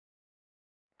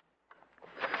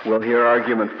We'll hear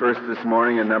argument first this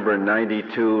morning in number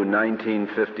 92,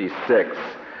 1956,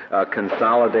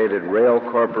 Consolidated Rail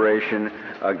Corporation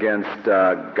against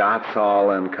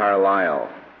Gottshall and Carlisle.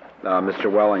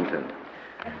 Mr. Wellington.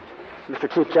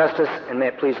 Mr. Chief Justice, and may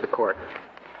it please the Court.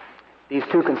 These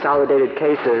two consolidated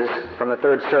cases from the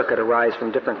Third Circuit arise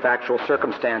from different factual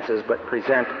circumstances but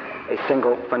present a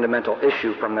single fundamental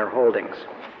issue from their holdings.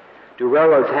 Do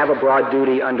railroads have a broad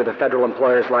duty under the Federal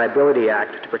Employers' Liability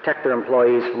Act to protect their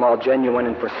employees from all genuine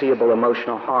and foreseeable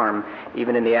emotional harm,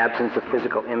 even in the absence of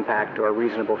physical impact or a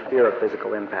reasonable fear of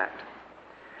physical impact?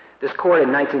 This Court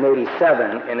in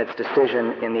 1987, in its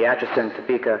decision in the Atchison,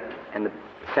 Topeka, and the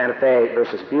Santa Fe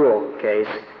versus Buell case,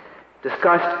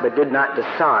 discussed but did not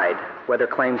decide whether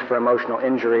claims for emotional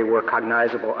injury were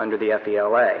cognizable under the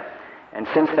FELA. And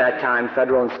since that time,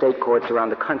 federal and state courts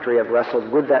around the country have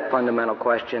wrestled with that fundamental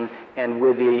question and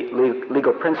with the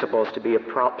legal principles to be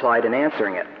applied in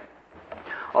answering it.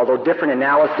 Although different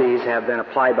analyses have been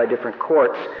applied by different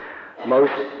courts,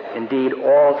 most, indeed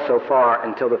all so far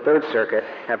until the Third Circuit,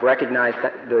 have recognized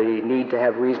that the need to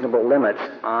have reasonable limits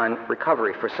on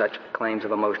recovery for such claims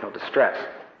of emotional distress.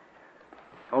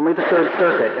 Only the Third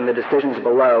Circuit, in the decisions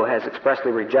below, has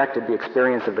expressly rejected the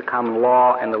experience of the common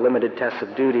law and the limited tests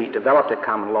of duty developed at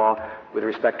common law with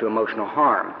respect to emotional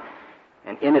harm.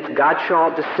 And in its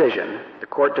Gottshall decision, the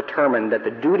Court determined that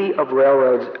the duty of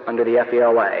railroads under the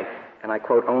FELA, and I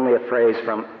quote only a phrase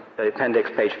from the appendix,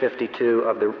 page 52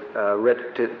 of the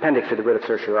appendix to the writ of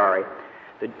certiorari,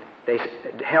 they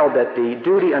held that the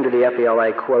duty under the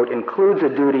FELA, quote, includes a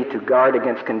duty to guard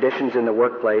against conditions in the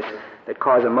workplace that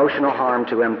cause emotional harm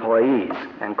to employees,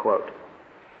 end quote.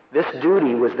 This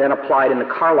duty was then applied in the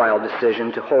Carlisle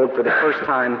decision to hold for the first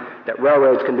time that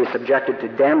railroads can be subjected to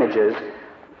damages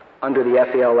under the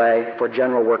FELA for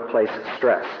general workplace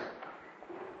stress.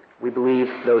 We believe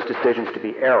those decisions to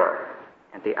be error.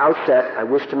 At the outset, I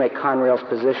wish to make Conrail's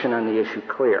position on the issue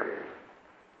clear.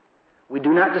 We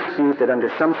do not dispute that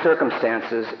under some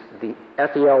circumstances, the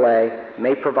FELA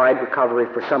may provide recovery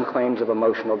for some claims of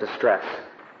emotional distress.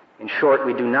 In short,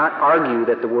 we do not argue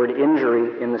that the word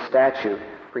injury in the statute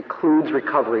precludes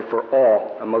recovery for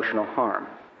all emotional harm.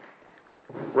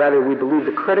 Rather, we believe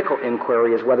the critical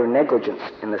inquiry is whether negligence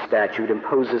in the statute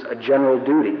imposes a general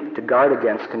duty to guard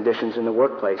against conditions in the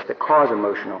workplace that cause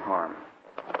emotional harm.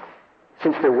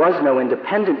 Since there was no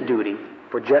independent duty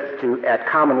at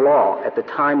common law at the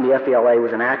time the FELA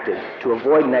was enacted to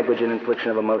avoid negligent infliction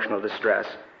of emotional distress,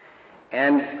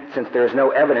 and since there is no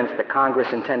evidence that Congress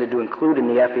intended to include in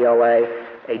the FELA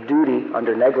a duty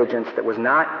under negligence that was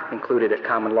not included at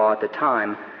common law at the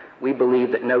time, we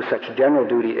believe that no such general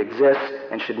duty exists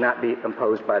and should not be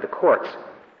imposed by the courts.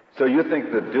 So you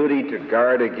think the duty to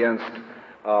guard against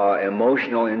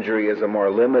emotional injury is a more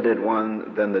limited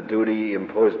one than the duty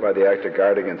imposed by the Act to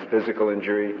guard against physical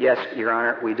injury? Yes, Your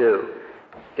Honor, we do.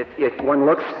 If one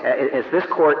looks at, as this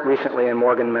court recently in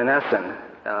Morgan-Manesson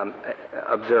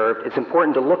observed, it's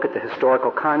important to look at the historical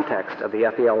context of the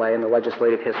FELA and the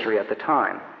legislative history at the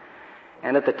time.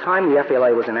 And at the time the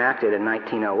FELA was enacted in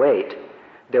 1908,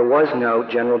 there was no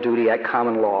general duty at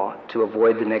common law to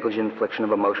avoid the negligent infliction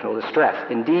of emotional distress.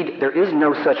 Indeed, there is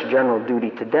no such general duty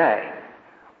today.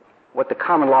 What the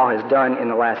common law has done in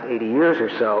the last 80 years or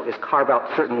so is carve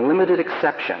out certain limited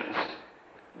exceptions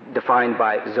defined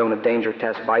by zone of danger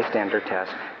test, bystander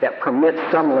test, that permit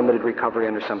some limited recovery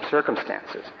under some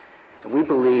circumstances. And we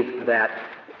believe that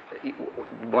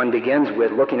one begins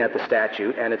with looking at the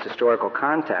statute and its historical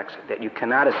context, that you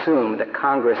cannot assume that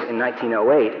Congress in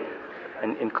 1908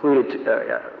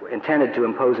 intended to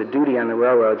impose a duty on the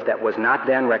railroads that was not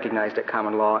then recognized at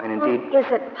common law, and indeed...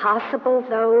 Is it possible,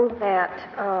 though, that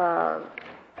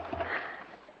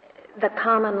the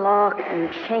common law can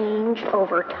change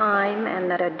over time and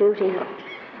that a duty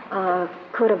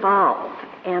could evolve,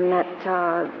 and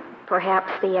that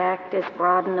perhaps the Act is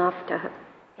broad enough to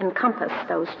encompass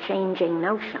those changing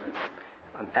notions?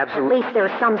 Absolutely. At least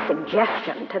there's some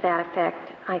suggestion to that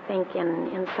effect, I think,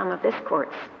 in some of this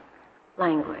Court's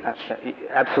language.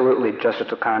 Absolutely,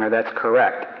 Justice O'Connor, that's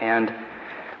correct. And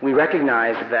we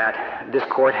recognize that this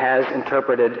Court has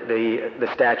interpreted the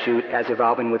statute as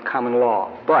evolving with common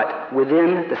law. But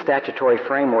within the statutory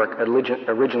framework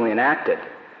originally enacted,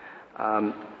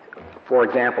 for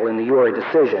example, in the Urey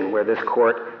decision, where this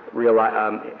Court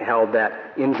held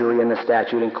that injury in the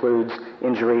statute includes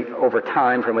injury over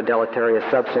time from a deleterious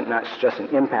substance, not just an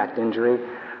impact injury,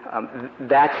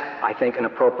 that's, I think, an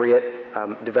appropriate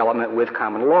development with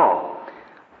common law.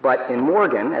 But in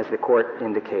Morgan, as the court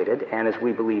indicated, and as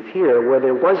we believe here, where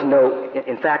there was no,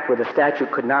 in fact, where the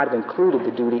statute could not have included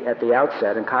the duty at the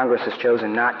outset, and Congress has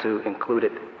chosen not to include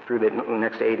it through the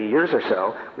next 80 years or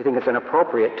so, we think it's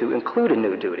inappropriate to include a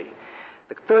new duty.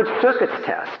 The Third Circuit's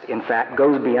test, in fact,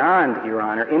 goes beyond, Your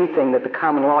Honor, anything that the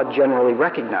common law generally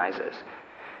recognizes.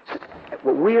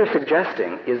 What we are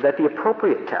suggesting is that the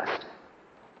appropriate test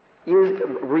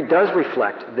does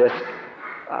reflect this,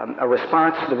 a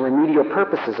response to the remedial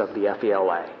purposes of the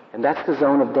FELA. And that's the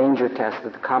zone of danger test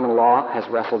that the common law has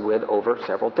wrestled with over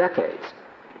several decades.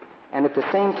 And at the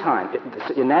same time,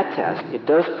 in that test, it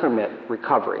does permit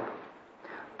recovery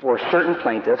for certain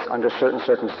plaintiffs under certain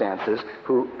circumstances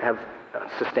who have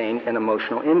sustained an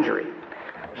emotional injury.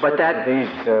 But that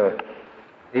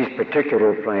these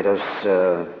particular plaintiffs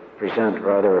present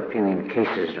rather appealing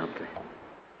cases, don't they?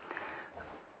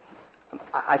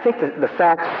 I think that the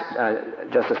facts,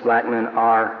 Justice Blackmun,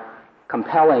 are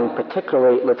compelling,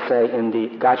 particularly, let's say, in the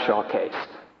Gottshall case.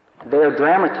 They're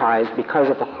dramatized because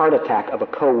of the heart attack of a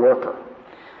co-worker.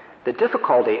 The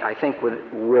difficulty, I think, with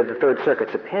the Third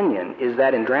Circuit's opinion is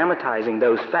that in dramatizing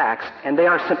those facts, and they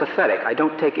are sympathetic. I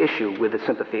don't take issue with the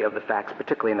sympathy of the facts,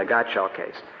 particularly in the Gottshall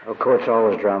case. Of course,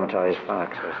 always dramatize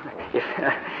facts.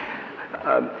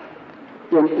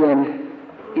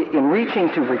 In reaching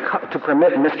to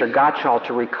permit Mr. Gottshall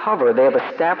to recover, they have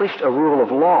established a rule of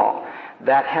law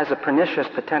that has a pernicious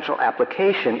potential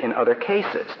application in other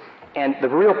cases. And the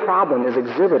real problem is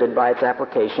exhibited by its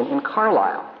application in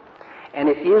Carlisle. And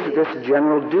it is this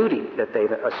general duty that they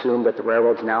assume that the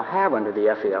railroads now have under the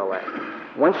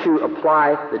FELA. Once you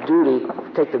apply the duty,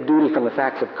 take the duty from the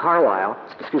facts of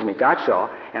Gottshall,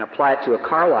 and apply it to a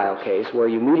Carlisle case where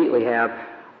you immediately have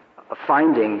a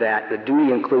finding that the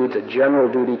duty includes a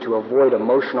general duty to avoid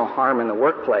emotional harm in the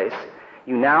workplace,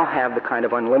 you now have the kind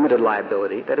of unlimited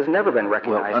liability that has never been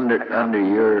recognized. Well, under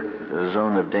your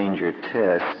zone of danger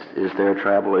test, is there a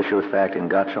tribal issue of fact in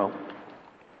Gottshall?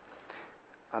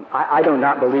 I do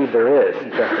not believe there is,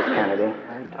 Justice Kennedy.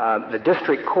 The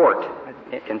district court,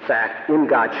 in fact, in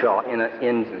Gottshall,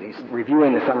 in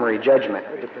reviewing the summary judgment,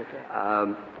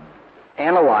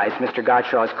 analyzed Mr.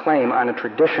 Gottshall's claim on a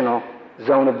traditional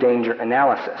zone of danger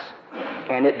analysis,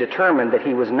 and it determined that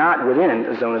he was not within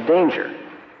a zone of danger.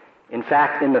 In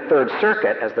fact, in the Third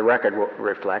Circuit, as the record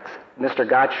reflects, Mr.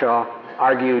 Gottshall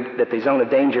argued that the zone of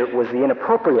danger was the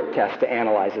inappropriate test to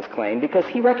analyze his claim because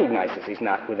he recognizes he's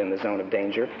not within the zone of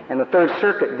danger, and the Third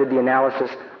Circuit did the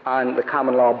analysis on the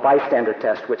common law bystander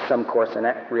test, which some courts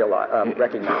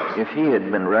recognize. If he had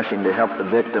been rushing to help the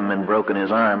victim and broken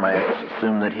his arm, I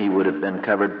assume that he would have been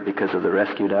covered because of the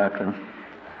rescue doctrine.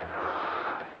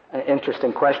 An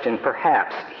interesting question.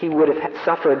 Perhaps he would have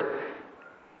suffered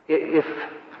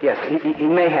Yes, he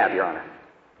may have, Your Honor.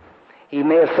 He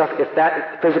may have suffered if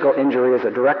that physical injury is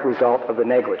a direct result of the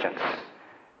negligence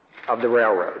of the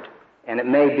railroad, and it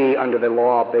may be under the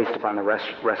law based upon the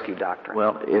rescue doctrine.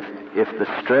 Well, if the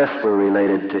stress were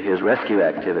related to his rescue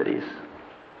activities,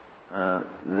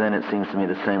 then it seems to me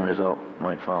the same result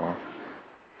might follow.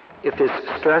 If his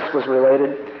stress was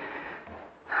related,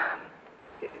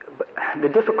 the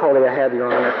difficulty I have,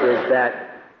 Your Honor, is that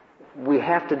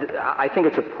I think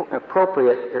it's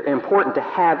important to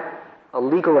have a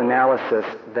legal analysis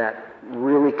that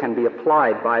really can be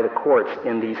applied by the courts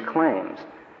in these claims.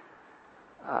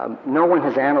 No one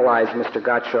has analyzed Mr.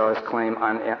 Gottshall's claim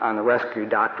on the rescue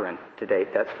doctrine to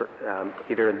date. That's for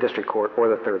either the district court or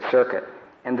the Third Circuit.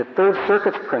 And the Third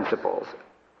Circuit's principles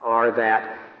are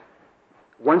that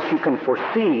once you can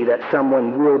foresee that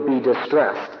someone will be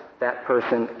distressed, that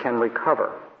person can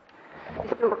recover.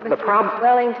 The problem,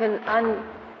 Wellington,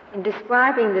 in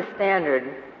describing the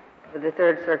standard for the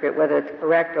Third Circuit, whether it's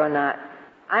correct or not,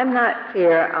 I'm not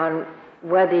clear on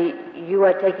whether you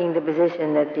are taking the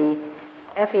position that the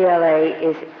FELA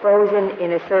is frozen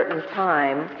in a certain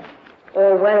time,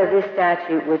 or whether this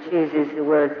statute, which uses the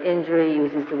word injury,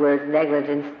 uses the word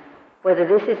negligence, whether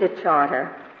this is a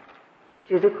charter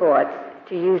to the courts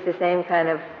to use the same kind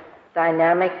of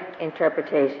dynamic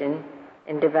interpretation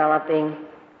in developing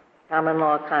common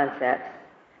law concepts,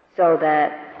 so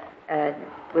that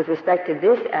with respect to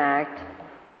this act,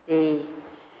 the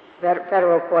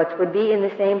federal courts would be in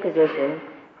the same position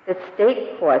that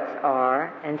state courts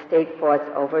are, and state courts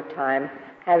over time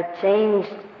have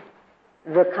changed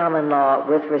the common law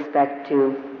with respect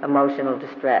to emotional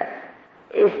distress.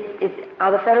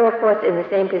 Are the federal courts in the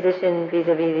same position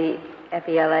vis-a-vis the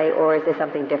FELA, or is there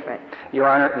something different? Your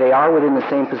Honor, they are within the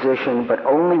same position, but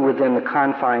only within the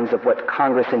confines of what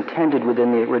Congress intended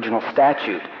within the original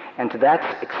statute. And to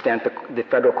that extent, the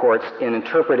federal courts, in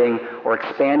interpreting or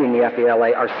expanding the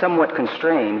FELA, are somewhat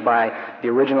constrained by the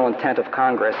original intent of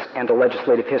Congress and the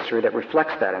legislative history that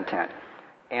reflects that intent.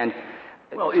 And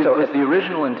well, is the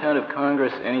original intent of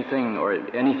Congress anything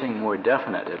more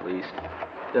definite, at least,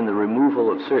 than the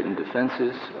removal of certain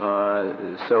defenses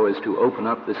so as to open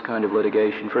up this kind of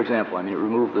litigation? For example, it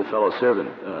removed the fellow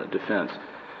servant defense.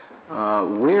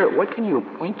 What can you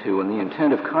point to in the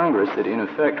intent of Congress that in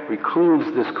effect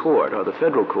precludes this court or the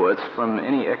federal courts from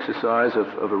any exercise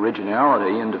of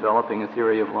originality in developing a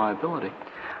theory of liability?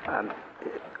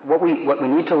 What we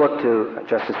need to look to,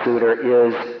 Justice Souter,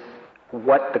 is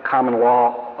what the common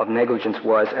law of negligence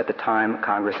was at the time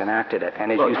Congress enacted it. And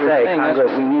as you say, Congress, that's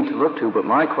what we need to look to, but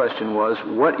my question was,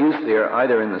 what is there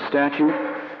either in the statute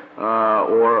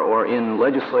or in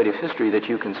legislative history that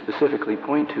you can specifically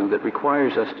point to that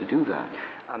requires us to do that?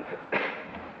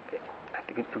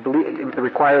 It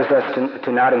requires us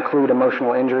to not include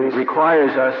emotional injuries. It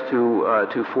requires us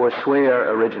to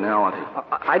forswear originality.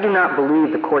 I do not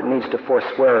believe the court needs to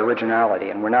forswear originality,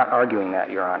 and we're not arguing that,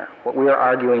 Your Honor. What we are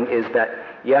arguing is that,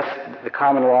 yes,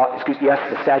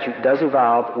 the statute does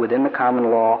evolve within the common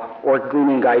law or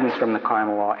gleaning guidance from the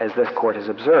common law, as this court has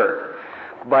observed.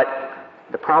 But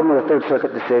the problem with the Third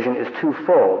Circuit decision is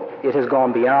twofold. It has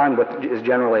gone beyond what is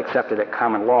generally accepted at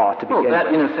common law to begin with.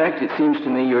 In effect, it seems to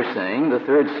me you're saying the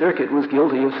Third Circuit was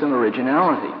guilty of some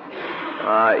originality.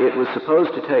 It was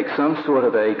supposed to take some sort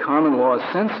of a common law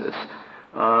census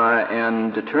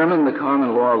and determine the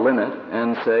common law limit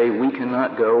and say we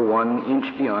cannot go 1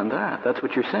 inch beyond that. That's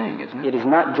what you're saying, isn't it? It is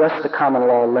not just the common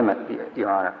law limit,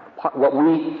 Your Honor. What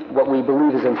we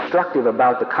believe is instructive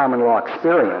about the common law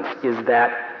experience is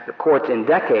that the courts in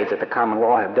decades at the common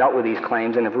law have dealt with these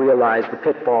claims and have realized the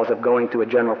pitfalls of going to a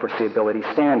general foreseeability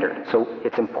standard. So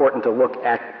it's important to look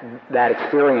at that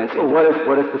experience. Well,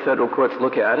 what if the federal courts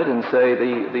look at it and say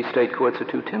the state courts are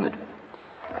too timid?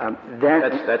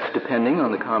 That's depending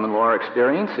on the common law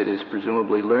experience. It is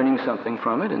presumably learning something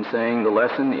from it and saying the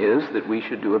lesson is that we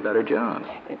should do a better job.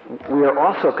 We are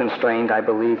also constrained, I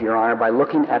believe, Your Honor, by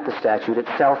looking at the statute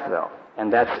itself, though.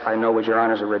 And that's, I know, was Your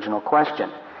Honor's original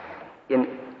question.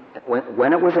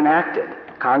 When it was enacted,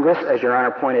 Congress, as Your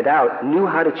Honor pointed out, knew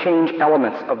how to change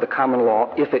elements of the common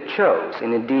law if it chose.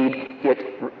 And indeed,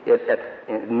 it at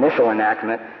initial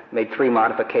enactment made 3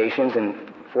 modifications and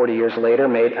 40 years later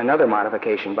made another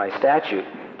modification by statute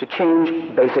to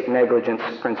change basic negligence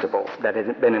principles that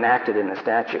had been enacted in the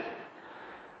statute.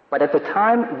 But at the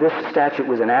time this statute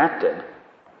was enacted,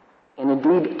 and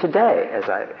indeed today, as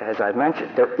I've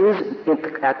mentioned, there is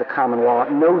at the common law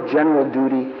no general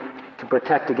duty to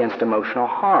protect against emotional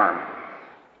harm.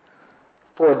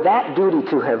 For that duty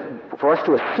for us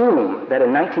to assume that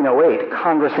in 1908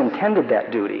 Congress intended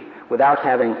that duty without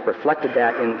having reflected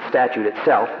that in statute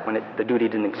itself, when the duty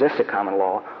didn't exist at common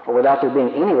law, or without there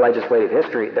being any legislative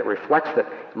history that reflects that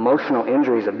emotional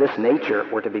injuries of this nature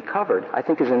were to be covered, I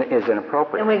think is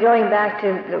inappropriate. And we're going back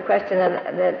to the question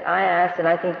that I asked, and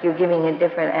I think you're giving a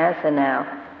different answer now.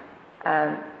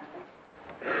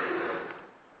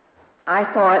 I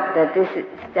thought that this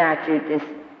statute, this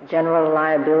General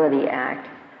Liability Act,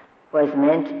 was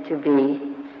meant to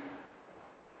be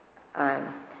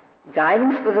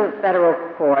guidance for the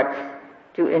federal courts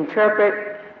to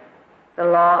interpret the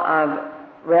law of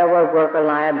railroad worker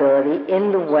liability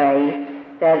in the way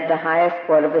that the highest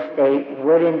court of the state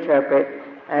would interpret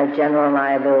a general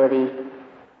liability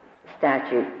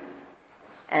statute.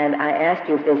 And I asked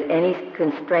you if there's any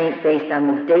constraint based on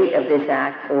the date of this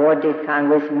act, or did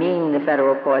Congress mean the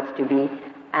federal courts to be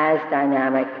as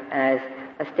dynamic as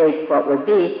a state court would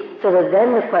be, so that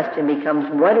then the question becomes,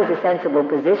 what is a sensible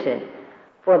position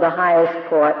for the highest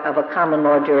court of a common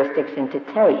law jurisdiction to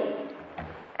take?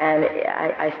 And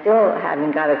I still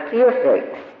haven't got a clear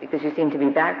fix, because you seem to be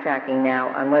backtracking now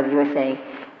on whether you're saying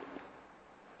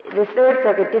the Third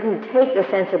Circuit didn't take a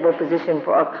sensible position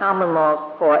for a common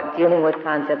law court dealing with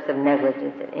concepts of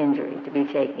negligence and injury to be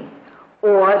taken,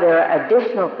 or there are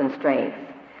additional constraints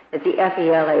that the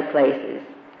FELA places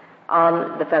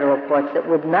on the federal courts that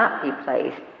would not be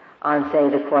placed on, say,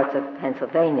 the courts of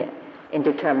Pennsylvania in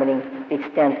determining the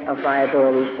extent of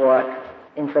liability for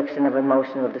infliction of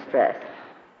emotional distress.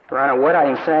 Your Honor, what I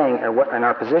am saying, and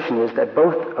our position is that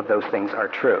both of those things are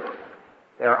true.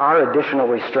 There are additional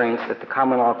restraints that the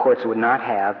common law courts would not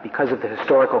have because of the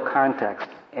historical context,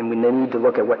 and we need to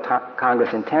look at what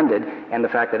Congress intended and the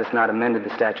fact that it's not amended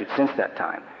the statute since that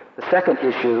time. The second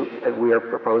issue that we are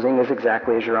proposing is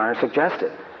exactly as Your Honor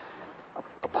suggested.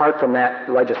 Apart from that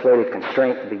legislative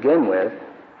constraint to begin with,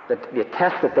 The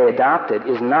test that they adopted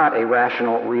is not a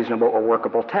rational, reasonable, or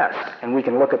workable test. And we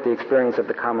can look at the experience of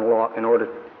the common law in order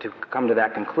to come to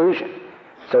that conclusion.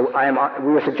 So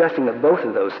we were suggesting that both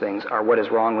of those things are what is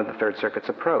wrong with the Third Circuit's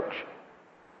approach.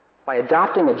 By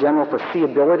adopting a general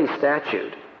foreseeability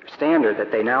standard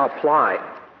that they now apply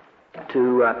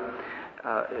to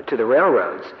the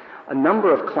railroads, a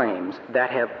number of claims that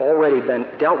have already been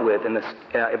dealt with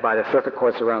by the circuit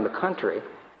courts around the country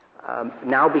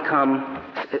now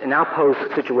pose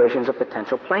situations of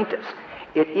potential plaintiffs.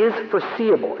 It is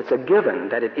foreseeable, it's a given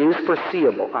that it is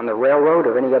foreseeable on the railroad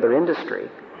or any other industry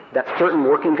that certain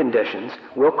working conditions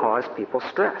will cause people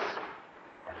stress.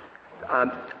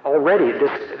 Already,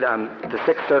 the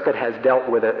Sixth Circuit has dealt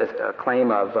with a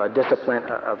claim of discipline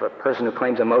of a person who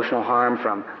claims emotional harm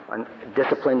from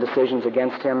discipline decisions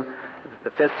against him.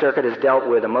 The Fifth Circuit has dealt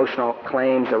with emotional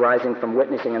claims arising from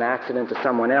witnessing an accident to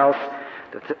someone else.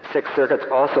 The Sixth Circuit's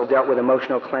also dealt with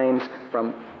emotional claims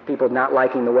from people not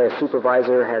liking the way a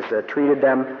supervisor has treated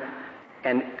them.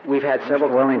 And we've had several...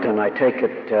 Mr. Wellington, I take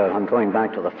it, I'm going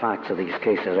back to the facts of these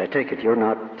cases. I take it you're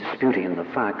not disputing the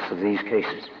facts of these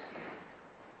cases,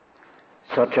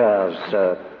 such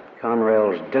as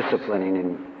Conrail's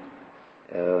disciplining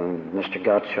Mr.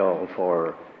 Gottshall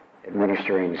for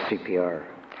administering CPR.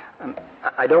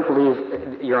 I don't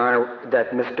believe, Your Honor, that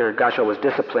Mr. Gottshall was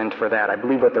disciplined for that. I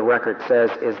believe what the record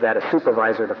says is that a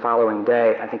supervisor the following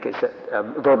day, I think,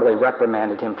 verbally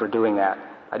reprimanded him for doing that.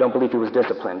 I don't believe he was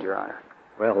disciplined, Your Honor.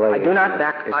 Well, I do not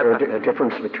back... Is there a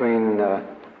difference between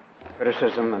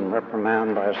criticism and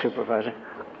reprimand by a supervisor?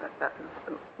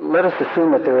 Let us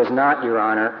assume that there is not, Your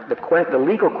Honor. The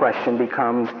legal question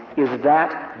becomes, is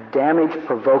that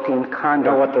damage-provoking conduct...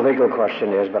 I know what the legal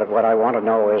question is, but what I want to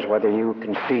know is whether you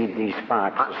concede these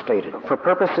facts as stated. For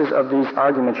purposes of these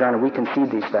arguments, Your Honor, we concede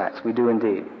these facts. We do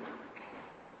indeed.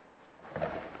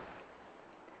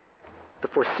 The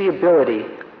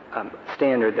foreseeability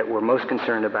standard that we're most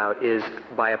concerned about is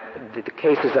by the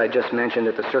cases I just mentioned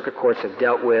that the circuit courts have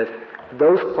dealt with.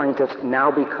 Those plaintiffs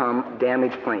now become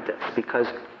damaged plaintiffs because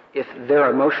if their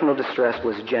emotional distress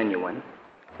was genuine,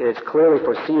 it is clearly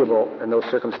foreseeable in those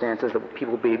circumstances that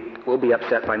people will be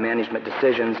upset by management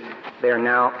decisions. They are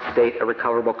now state a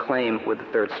recoverable claim with the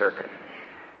Third Circuit.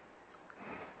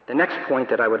 The next point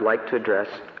that I would like to address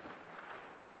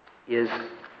is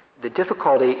the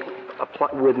difficulty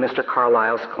with Mr.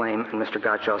 Carlisle's claim and Mr.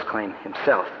 Gottschall's claim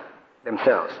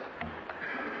themselves.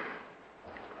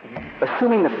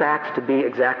 Assuming the facts to be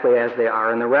exactly as they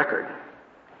are in the record,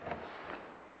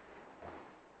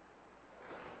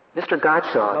 Mr.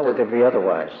 Gottshall... How would it be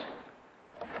otherwise?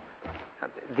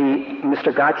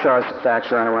 Mr. Gottschall's facts,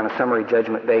 Your Honor, are on a summary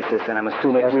judgment basis, and I'm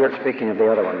assuming... Yes, we're speaking of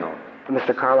the other one, though.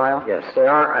 Mr. Carlisle? Yes. They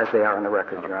are as they are in the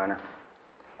record, Your Honor.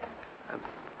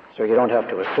 So you don't have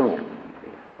to assume.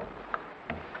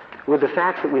 With the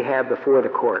facts that we have before the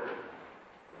court,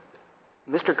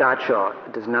 Mr.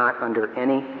 Gottshall does not, under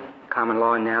any common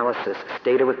law analysis,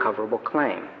 state a recoverable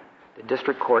claim. The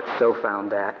district court so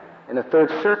found that, and the Third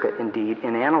Circuit, indeed,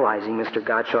 in analyzing Mr.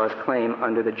 Gottschall's claim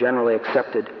under the generally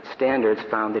accepted standards,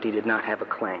 found that he did not have a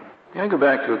claim. May I go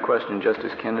back to a question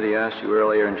Justice Kennedy asked you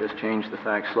earlier and just change the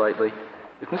facts slightly?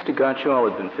 If Mr. Gottshall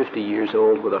had been 50 years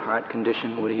old with a heart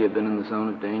condition, would he have been in the zone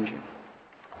of danger?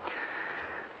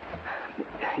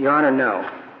 Your Honor, no.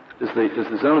 Does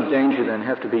the zone of danger then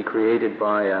have to be created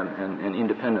by an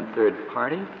independent third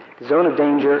party? Zone of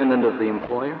danger... Independent of the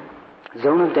employer?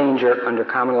 Zone of danger under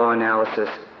common law analysis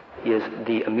is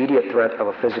the immediate threat of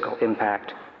a physical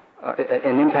impact,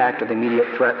 an impact of the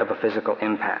immediate threat of a physical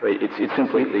impact. It's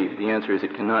simply, the answer is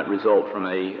it cannot result from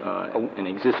an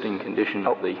existing condition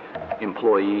of the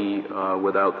employee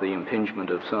without the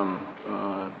impingement of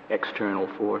some external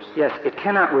force? Yes, it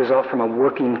cannot result from a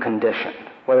working condition.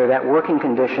 Whether that working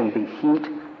condition be heat,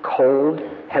 cold,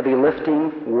 heavy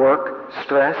lifting, work,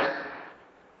 stress,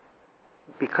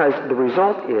 because the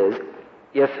result is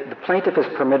if the plaintiff is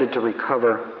permitted to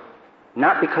recover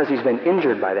not because he's been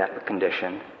injured by that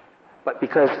condition, but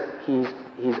because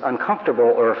he's uncomfortable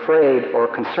or afraid or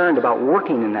concerned about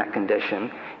working in that condition,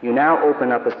 you now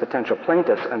open up as potential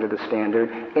plaintiffs under the standard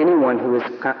anyone who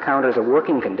encounters a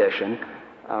working condition,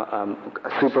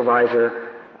 a supervisor,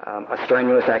 a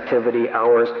strenuous activity,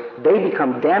 hours, they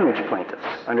become damaged plaintiffs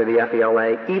under the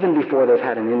FELA even before they've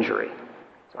had an injury.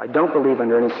 So I don't believe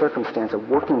under any circumstance a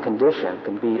working condition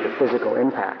can be a physical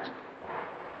impact.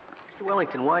 Mr.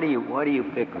 Wellington, why do you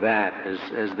pick that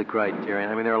as the criterion?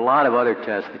 I mean, there are a lot of other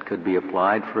tests that could be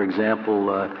applied. For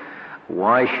example,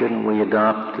 why shouldn't we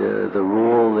adopt the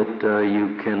rule that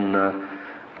you can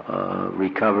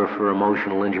recover for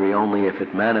emotional injury only if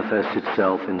it manifests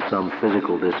itself in some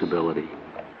physical disability?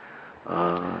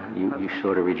 You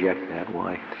sort of reject that.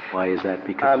 Why? Why is that?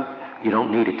 Because you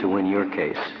don't need it to win your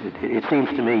case. It seems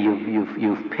to me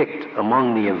you've picked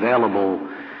among the available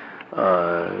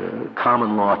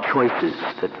common law choices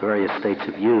that various states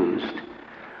have used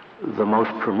the most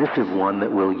permissive one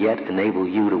that will yet enable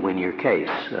you to win your case.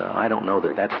 I don't know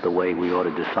that that's the way we ought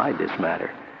to decide this matter.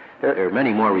 There are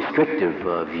many more restrictive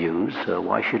views.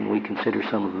 Why shouldn't we consider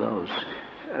some of those?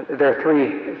 There are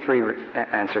three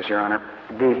answers, Your Honor.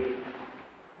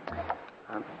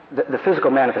 The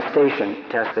physical manifestation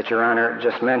test that Your Honor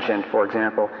just mentioned, for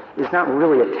example, is not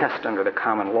really a test under the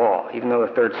common law, even though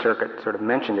the Third Circuit sort of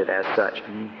mentioned it as such.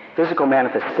 Mm-hmm. Physical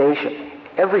manifestation,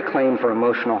 every claim for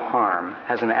emotional harm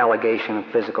has an allegation of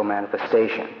physical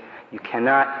manifestation. You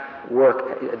cannot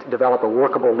develop a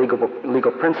workable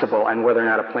legal principle on whether or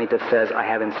not a plaintiff says, I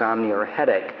have insomnia or a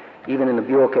headache. Even in the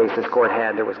Buell case this court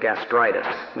had, there was gastritis.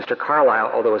 Mr.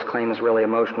 Carlisle, although his claim is really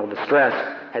emotional distress,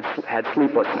 had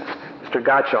sleeplessness. Mr.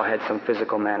 Gottshall had some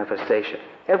physical manifestation.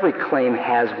 Every claim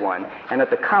has one, and at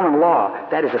the common law,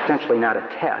 that is essentially not a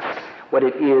test. What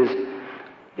it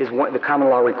is what the common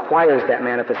law requires that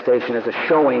manifestation as a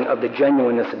showing of the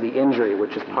genuineness of the injury,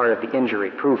 which is part of the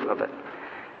injury proof of it.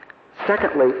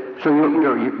 Secondly, so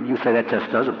you say that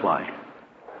test does apply,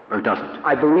 or doesn't?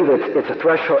 I believe it's a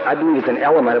threshold. I believe it's an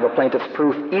element of a plaintiff's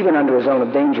proof, even under a zone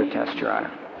of danger test, Your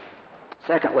Honor.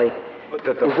 Secondly, but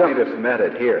that the plaintiffs met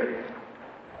it here.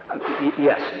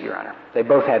 Yes, Your Honor. They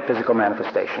both had physical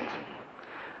manifestations.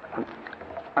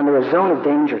 Under a zone of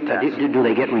danger test... Do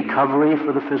they get recovery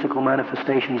for the physical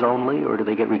manifestations only, or do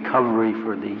they get recovery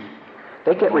for the...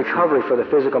 They get recovery for the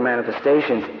physical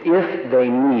manifestations if they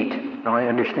meet... No, I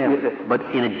understand. But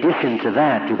in addition to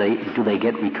that, do they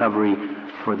get recovery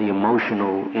for the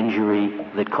emotional injury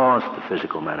that caused the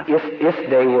physical manifestation? If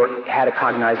they had a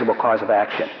cognizable cause of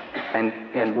action.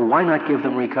 And well, why not give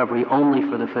them recovery only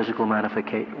for the physical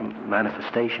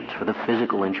manifestations, for the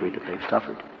physical injury that they've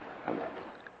suffered?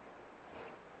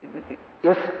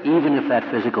 Even if that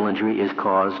physical injury is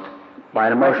caused by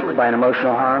an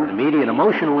emotional harm, immediate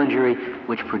emotional injury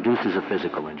which produces a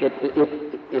physical injury.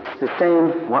 It's the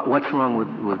same. What's wrong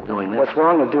with doing that? What's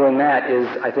wrong with doing that is,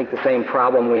 I think, the same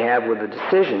problem we have with the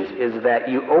decisions, is that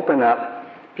you open up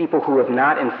people who have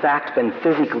not in fact been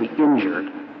physically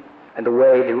injured, and the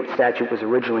way the statute was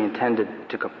originally intended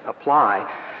to apply,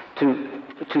 to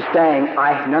saying,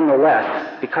 I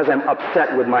nonetheless, because I'm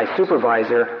upset with my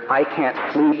supervisor, I can't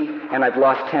sleep and I've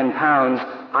lost 10 pounds,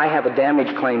 I have a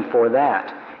damage claim for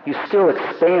that. You still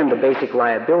expand the basic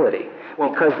liability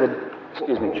because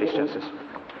Excuse me, Chief Justice.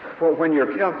 Well, when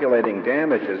you're calculating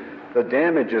damages, the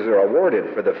damages are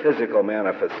awarded for the physical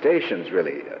manifestations,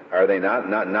 really. Are they not?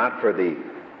 Not for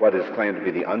what is claimed to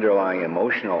be the underlying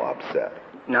emotional upset.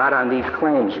 Not on these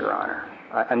claims, Your Honor.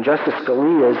 And Justice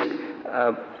Scalia's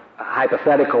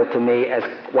hypothetical to me as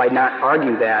why not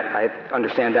argue that. I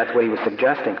understand that's what he was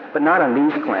suggesting, but not on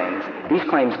these claims. These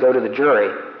claims go to the jury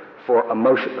for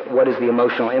emotion. What is the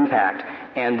emotional impact,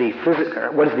 and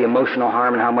what is the emotional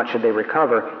harm, and how much should they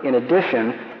recover? In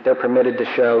addition, they're permitted to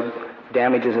show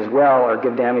damages as well, or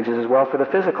give damages as well for the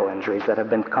physical injuries that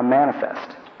have become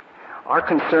manifest. Our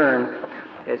concern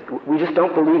is we just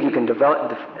don't believe you can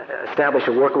establish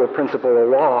a workable principle of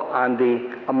law on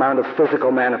the amount of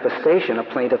physical manifestation a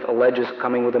plaintiff alleges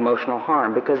coming with emotional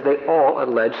harm, because they all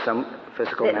allege some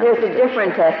physical manifestation. There's a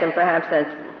different test, and perhaps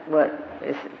that's what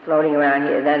is floating around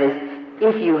here. That is,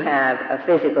 if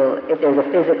there's a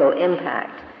physical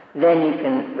impact, then you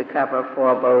can recover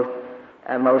for both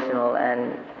emotional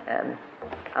and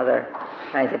other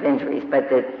kinds of injuries, but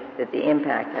that the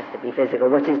impact has to be physical,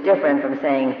 which is different from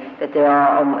saying that there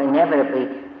are inevitably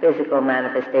physical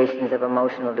manifestations of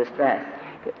emotional distress.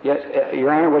 Yes,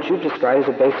 Your Honor, what you've described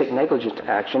is a basic negligence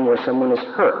action where someone is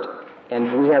hurt,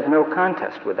 and we have no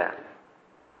contest with that.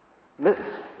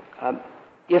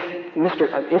 If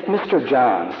Mr.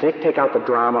 Johns, take out the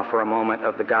drama for a moment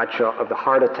of the Gottshall, of the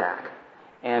heart attack,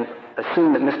 and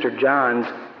assume that Mr. Johns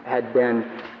had been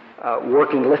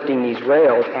lifting these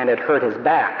rails and had hurt his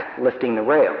back lifting the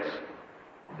rails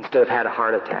instead of had a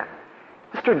heart attack.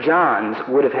 Mr. Johns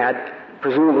would have had,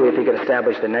 presumably if he could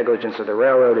establish the negligence of the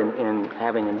railroad in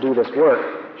having him do this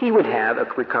work, he would have a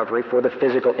recovery for the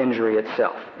physical injury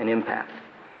itself, an impact.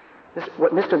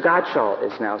 What Mr. Gottshall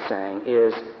is now saying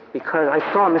is, because I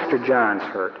saw Mr. Johns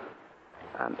hurt,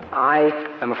 I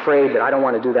am afraid that I don't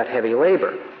want to do that heavy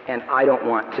labor, and I don't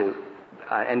want to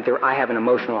I have an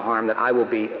emotional harm that I will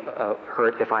be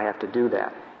hurt if I have to do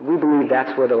that. We believe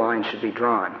that's where the line should be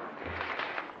drawn.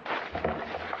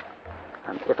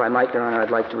 If I might, Your Honor,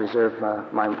 I'd like to reserve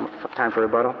my time for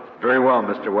rebuttal. Very well,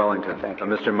 Mr. Wellington. Thank you.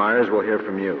 Mr. Myers, we'll hear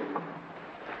from you.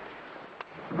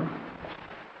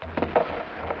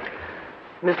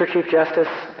 Mr. Chief Justice,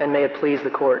 and may it please the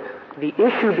Court, the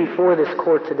issue before this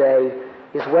Court today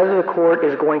is whether the Court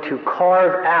is going to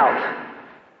carve out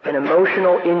an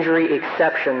emotional injury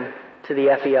exception to the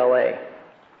FELA.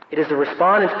 It is the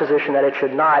respondent's position that it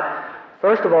should not,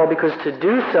 first of all, because to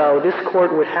do so, this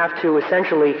Court would have to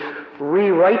essentially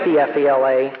rewrite the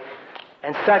FELA,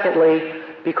 and secondly,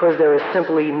 because there is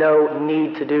simply no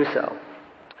need to do so.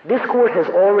 This Court has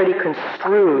already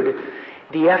construed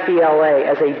the FELA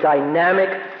as a dynamic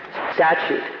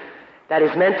statute that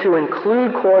is meant to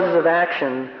include causes of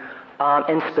action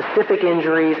and specific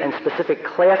injuries and specific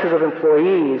classes of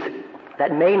employees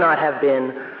that may not have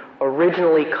been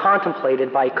originally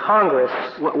contemplated by Congress.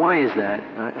 Why is that?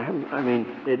 I mean,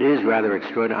 it is rather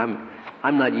extraordinary.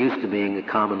 I'm not used to being a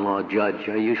common law judge.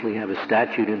 I usually have a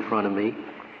statute in front of me,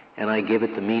 and I give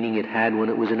it the meaning it had when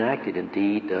it was enacted.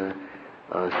 Indeed,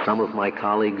 some of my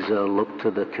colleagues look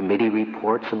to the committee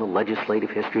reports and the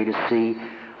legislative history to see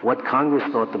what Congress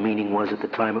thought the meaning was at the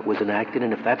time it was enacted,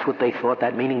 and if that's what they thought,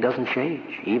 that meaning doesn't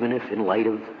change, even if in light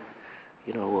of,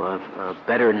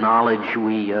 better knowledge,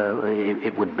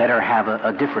 it would better have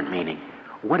a different meaning.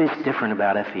 What is different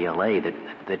about FELA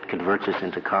that converts us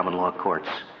into common law courts?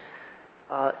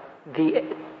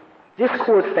 This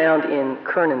Court found in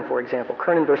Kernan, for example,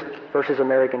 Kernan versus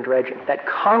American Dredging, that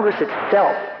Congress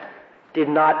itself did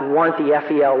not want the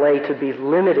FELA to be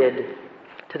limited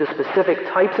to the specific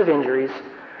types of injuries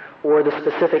or the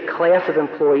specific class of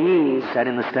employees. Is that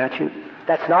in the statute?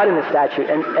 That's not in the statute,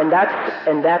 and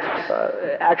that's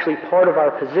actually part of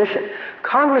our position.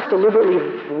 Congress deliberately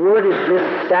worded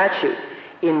this statute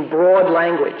in broad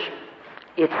language.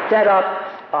 It set up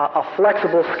a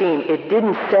flexible scheme. It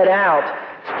didn't set out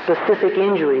specific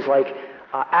injuries like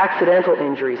accidental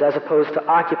injuries as opposed to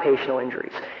occupational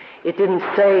injuries. It didn't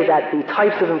say that the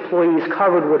types of employees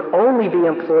covered would only be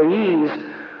employees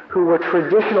who were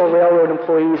traditional railroad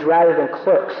employees rather than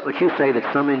clerks. But you say that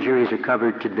some injuries are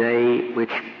covered today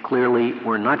which clearly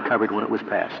were not covered when it was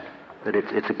passed, that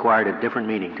it's acquired a different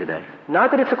meaning today.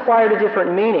 Not that it's acquired a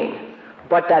different meaning,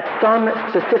 but that some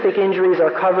specific injuries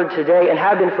are covered today and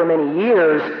have been for many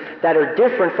years that are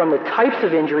different from the types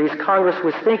of injuries Congress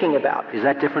was thinking about. Is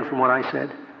that different from what I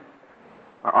said?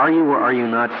 Are you or are you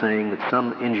not saying that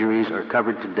some injuries are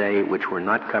covered today which were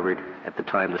not covered at the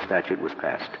time the statute was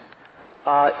passed?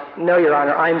 No, Your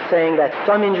Honor. I'm saying that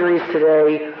some injuries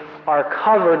today are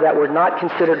covered that were not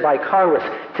considered by Congress.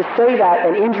 To say that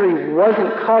an injury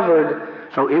wasn't covered...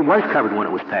 So it was covered when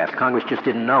it was passed. Congress just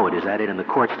didn't know it. Is that it? And the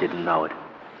courts didn't know it.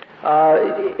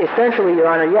 Essentially, Your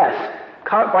Honor, yes.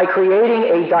 By creating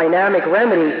a dynamic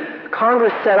remedy,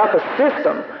 Congress set up a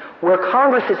system where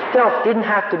Congress itself didn't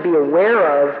have to be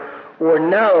aware of or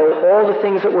know all the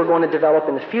things that were going to develop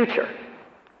in the future.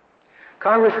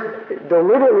 Congress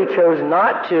deliberately chose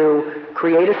not to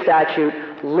create a statute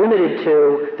limited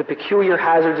to the peculiar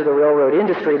hazards of the railroad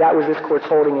industry. That was this Court's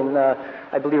holding in,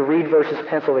 I believe, Reed versus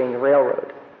Pennsylvania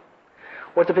Railroad.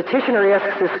 What the petitioner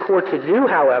asks this Court to do,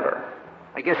 however...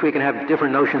 I guess we can have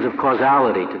different notions of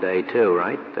causality today, too,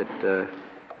 right? That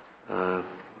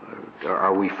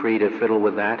are we free to fiddle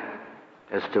with that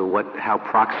as to how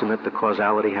proximate the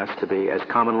causality has to be? As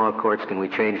common law courts, can we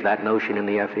change that notion in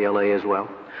the FELA as well?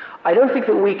 I don't think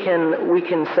that we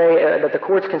can say that the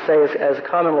courts can say as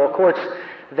common law courts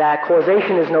that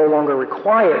causation is no longer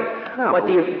required. No, but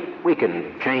we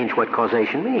can change what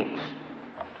causation means.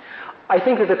 I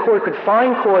think that the court could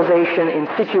find causation in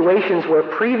situations where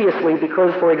previously,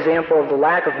 because, for example, of the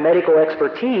lack of medical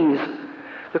expertise,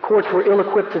 the courts were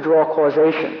ill-equipped to draw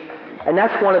causation. And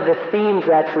that's one of the themes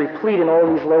that's replete in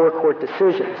all these lower court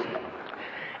decisions.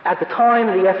 At the time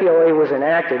the FELA was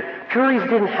enacted, juries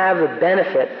didn't have the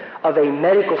benefit of a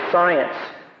medical science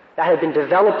that had been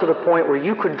developed to the point where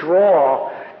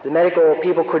the medical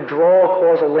people could draw a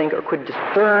causal link or could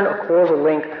discern a causal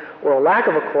link or a lack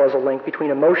of a causal link between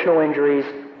emotional injuries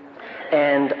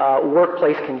and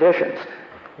workplace conditions.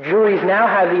 Juries now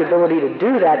have the ability to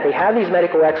do that. They have these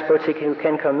medical experts who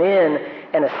can come in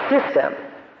and assist them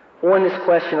on this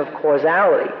question of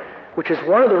causality, which is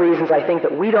one of the reasons I think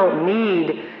that we don't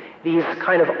need these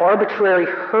kind of arbitrary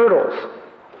hurdles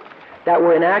that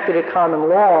were enacted at common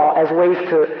law as ways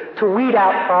to weed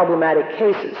out problematic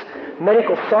cases.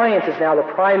 Medical science is now the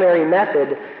primary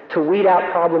method to weed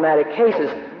out problematic cases.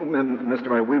 Mr.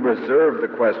 Mayor, we reserved the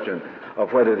question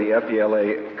of whether the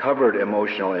FELA covered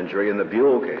emotional injury in the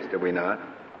Buell case, did we not?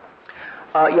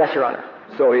 Yes, Your Honor.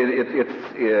 So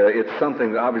it's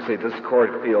something that obviously this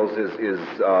court feels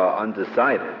is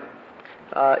undecided.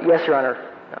 Yes, Your Honor.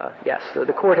 Yes. So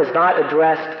the court has not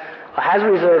addressed, has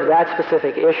reserved that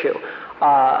specific issue.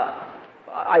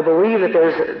 I believe that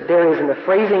there is in the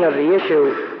phrasing of the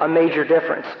issue a major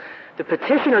difference. The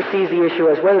petitioner sees the issue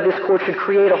as whether this court should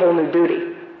create a whole new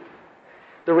duty.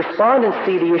 The respondents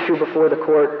see the issue before the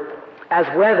court as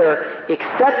whether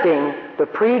accepting the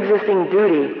pre-existing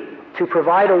duty to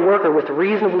provide a worker with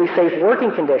reasonably safe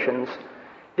working conditions,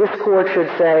 this court should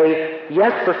say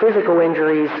yes for physical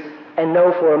injuries and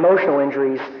no for emotional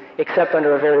injuries, except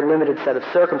under a very limited set of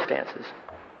circumstances.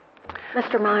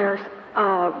 Mr. Myers,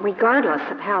 regardless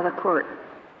of how the court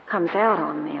comes out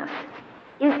on this,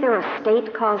 is there a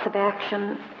state cause of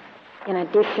action in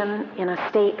addition in a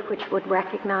state which would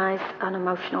recognize an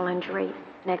emotional injury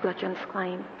negligence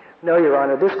claim? No, Your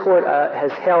Honor. This court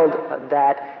has held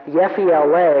that the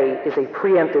FELA is a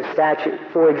preemptive statute.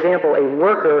 For example, a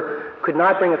worker could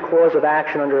not bring a cause of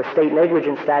action under a state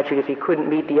negligence statute if he couldn't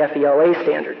meet the FELA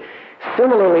standard.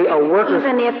 Similarly, a worker...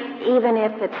 Even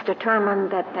if it's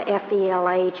determined that the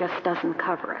FELA just doesn't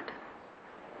cover it?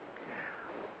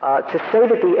 To say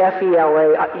that the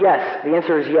FELA... yes, the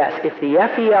answer is yes. If the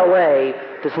FELA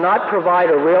does not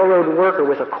provide a railroad worker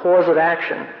with a cause of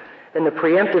action, then the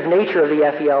preemptive nature of the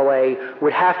FELA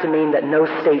would have to mean that no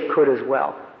state could as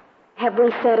well. Have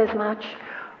we said as much?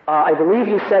 I believe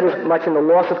you said as much in the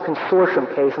loss of consortium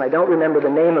case, and I don't remember the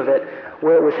name of it,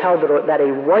 where it was held that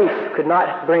a wife could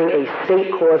not bring a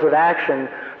state cause of action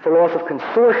for loss of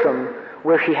consortium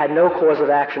where she had no cause of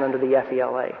action under the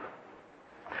FELA.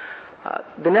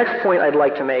 The next point I'd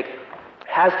like to make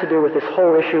has to do with this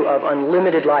whole issue of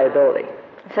unlimited liability.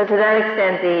 So to that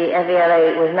extent, the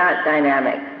FELA was not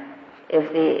dynamic.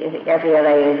 If the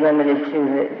FELA is limited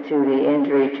to the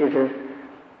injury to the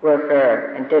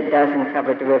worker and doesn't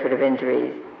cover derivative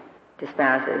injuries to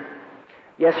spouses.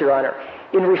 Yes, Your Honor.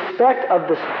 In respect of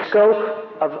the scope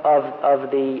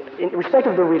in respect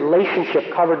of the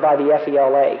relationship covered by the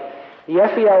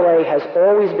FELA has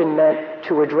always been meant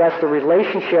to address the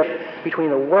relationship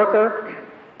between the worker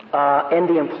and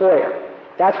the employer.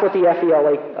 That's what the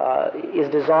FELA is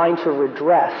designed to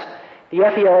redress. The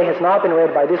FELA has not been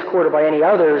read by this court or by any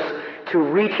others to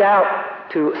reach out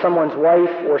to someone's wife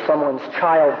or someone's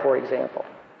child, for example.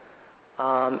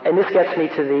 And this gets me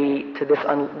to this.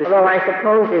 Although I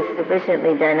suppose it's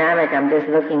sufficiently dynamic, I'm just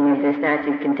looking if the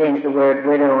statute contains the word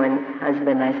widow and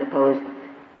husband, I suppose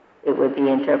it would be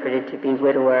interpreted to be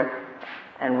widower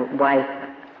and wife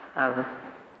of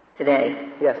today.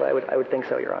 Yes, I would think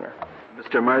so, Your Honor.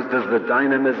 Mr. Mars, does the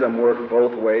dynamism work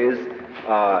both ways?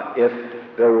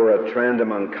 If there were a trend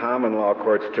among common law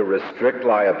courts to restrict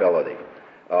liability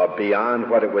beyond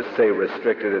what it was, say,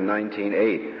 restricted in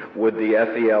 1908, would the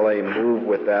FELA move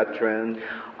with that trend?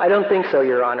 I don't think so,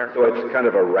 Your Honor. So it's kind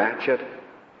of a ratchet?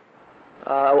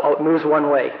 It moves one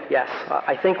way, yes.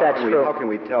 I think that's true. How can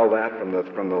we tell that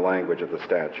from the language of the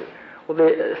statute? Well,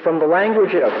 from the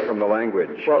language... Yes, from the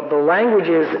language. Well, the language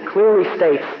clearly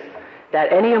states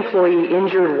that any employee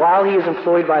injured while he is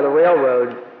employed by the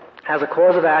railroad has a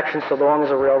cause of action so long as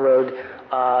a railroad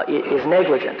is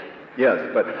negligent. Yes,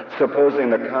 but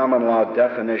supposing the common law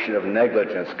definition of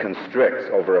negligence constricts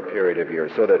over a period of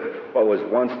years so that what was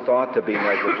once thought to be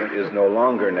negligent is no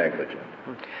longer negligent.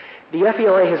 The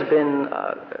FELA has been,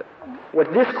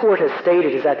 what this court has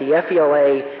stated is that the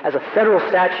FELA, as a federal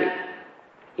statute,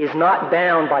 is not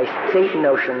bound by state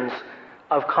notions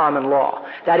of common law.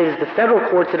 That is, the federal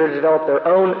courts that have developed their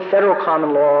own federal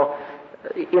common law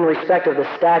in respect of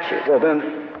the statute. Well,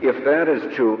 then, if that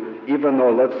is true, even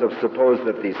though let's suppose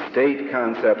that the state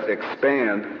concepts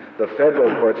expand, the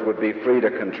federal courts would be free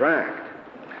to contract.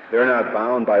 They're not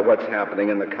bound by what's happening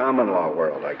in the common law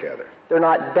world, I gather. They're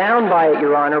not bound by it,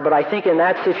 Your Honor, but I think in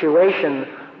that situation,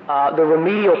 the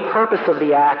remedial purpose of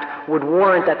the Act would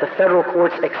warrant that the federal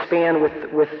courts expand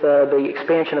with the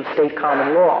expansion of state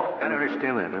common law. I don't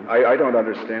understand that. I don't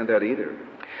understand that either.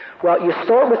 Well, you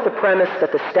start with the premise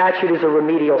that the statute is a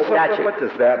remedial statute. What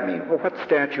does that mean? Well, what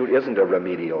statute isn't a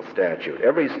remedial statute?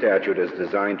 Every statute is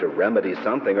designed to remedy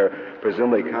something, or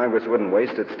presumably Congress wouldn't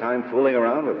waste its time fooling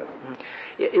around with it.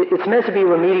 It's meant to be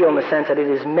remedial in the sense that it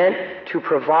is meant to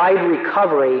provide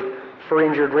recovery for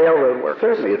injured railroad workers.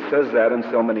 Certainly, it says that in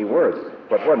so many words.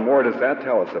 But what more does that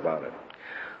tell us about it?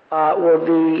 Well,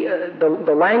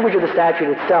 the language of the statute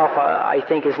itself, I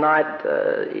think, is not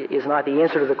the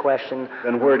answer to the question.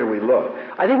 Then where do we look?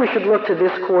 I think we should look to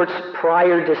this court's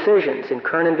prior decisions in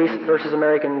Kernan versus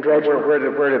American Dredger. Where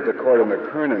did the court in the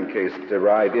Kernan case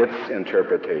derive its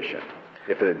interpretation?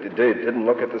 If it didn't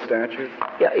look at the statute?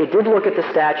 Yeah, it did look at the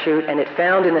statute, and it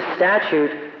found in the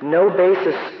statute no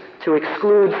basis to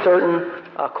exclude certain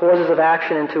causes of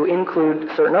action and to include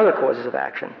certain other causes of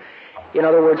action. In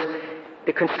other words,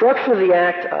 the construction of the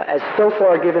Act, as so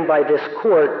far given by this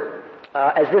court,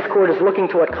 as this Court is looking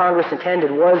to what Congress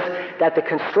intended, was that the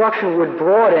construction would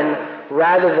broaden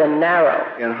rather than narrow.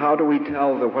 And how do we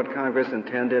tell what Congress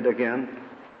intended again?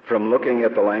 From looking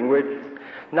at the language?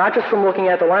 Not just from looking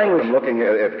at the language. From looking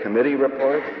at committee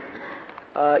reports?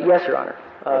 Yes, Your Honor.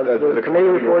 The committee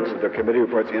reports. The committee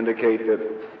reports indicate that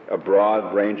a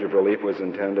broad range of relief was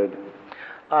intended.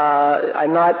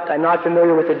 I'm not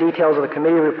familiar with the details of the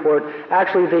committee report.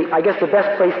 Actually, I guess the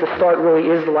best place to start really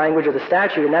is the language of the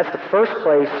statute, and that's the first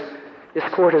place this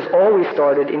Court has always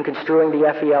started in construing the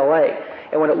FELA.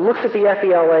 And when it looks at the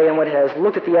FELA and when it has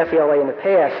looked at the FELA in the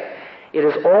past, it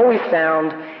has always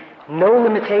found no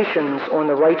limitations on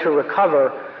the right to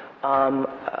recover from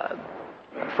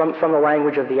the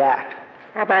language of the Act.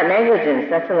 How about negligence?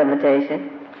 That's a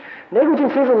limitation.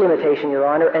 Negligence is a limitation, Your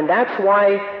Honor, and that's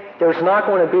why there's not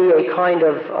going to be a kind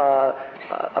of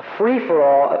a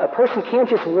free-for-all. A person can't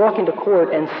just walk into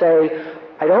court and say,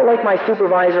 I don't like my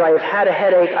supervisor, I have had a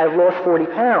headache, I've lost 40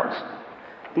 pounds.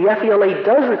 The FELA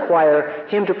does require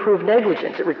him to prove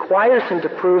negligence. It requires him to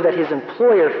prove that his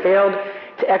employer failed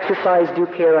to exercise due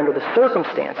care under the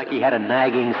circumstances. Like he had a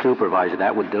nagging supervisor,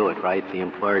 that would do it, right? The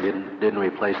employer didn't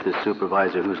replace this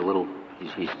supervisor who's a little,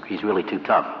 he's really too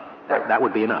tough. That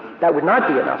would be enough. That would not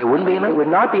be enough. It wouldn't be enough? It would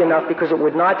not be enough because it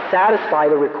would not satisfy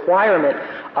the requirement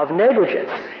of negligence.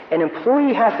 An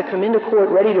employee has to come into court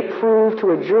ready to prove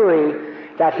to a jury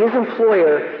that his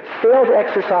employer failed to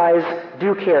exercise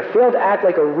due care, failed to act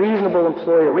like a reasonable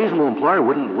employer. A reasonable employer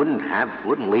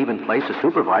wouldn't leave in place a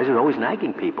supervisor who's always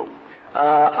nagging people.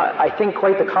 I think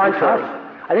quite the contrary.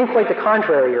 I think quite the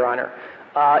contrary, Your Honor.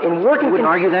 In working, you wouldn't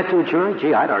argue that to a jury?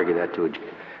 Gee, I'd argue that to a jury.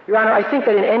 Your Honor, I think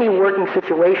that in any working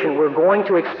situation we're going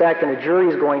to expect, and a jury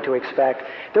is going to expect,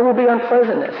 there will be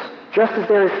unpleasantness. Just as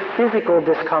there is physical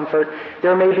discomfort,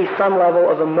 there may be some level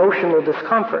of emotional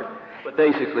discomfort. But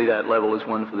basically that level is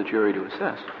one for the jury to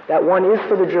assess. That one is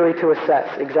for the jury to assess,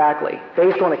 exactly,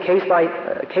 based on a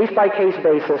case-by-case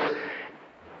basis.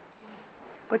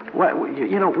 But,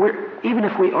 even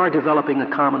if we are developing a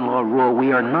common law rule,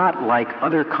 we are not like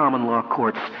other common law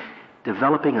courts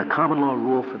developing a common law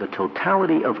rule for the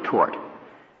totality of tort.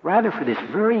 Rather for this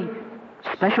very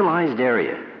specialized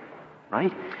area,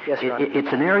 right? Yes, Your Honor.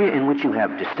 It's an area in which you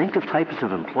have distinctive types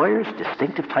of employers,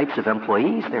 distinctive types of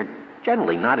employees. They're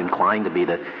generally not inclined to be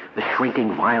the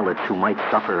shrinking violets who might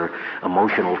suffer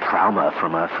emotional trauma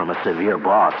from a severe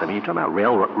boss. I mean, you're talking about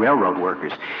railroad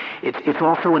workers. It's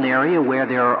also an area where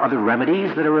there are other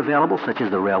remedies that are available, such as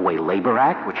the Railway Labor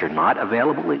Act, which are not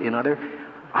available in other.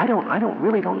 I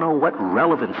really don't know what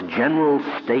relevance general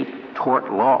state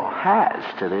tort law has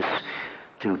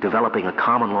to developing a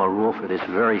common law rule for this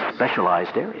very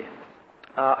specialized area.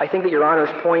 I think that Your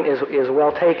Honor's point is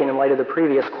well taken in light of the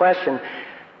previous question.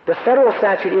 The federal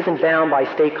statute isn't bound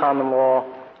by state common law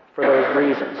for those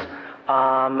reasons.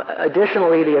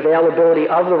 Additionally, the availability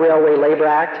of the Railway Labor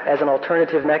Act as an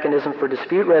alternative mechanism for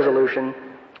dispute resolution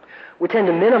would tend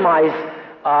to minimize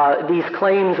these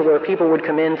claims where people would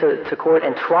come into court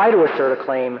and try to assert a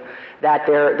claim that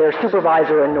their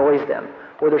supervisor annoys them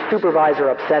or their supervisor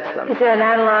upsets them. Is there an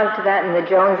analog to that in the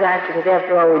Jones Act? Because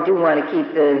after all, we do want to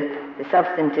keep the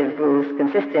substantive rules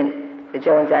consistent. The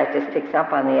Jones Act just picks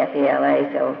up on the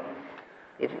FELA, so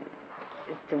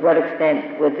to what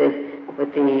extent would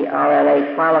the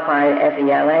RLA qualify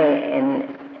FELA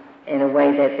in a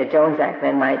way that the Jones Act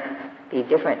then might be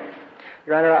different?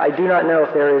 Your Honor, I do not know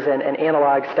if there is an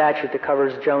analog statute that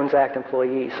covers Jones Act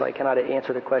employees, so I cannot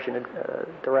answer the question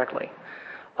directly.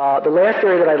 The last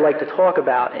area that I'd like to talk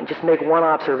about, and just make one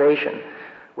observation,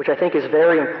 which I think is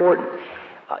very important.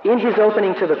 In his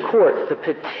opening to the court, the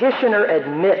petitioner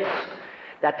admits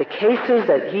that the cases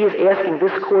that he is asking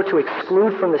this court to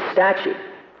exclude from the statute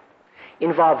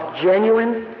involve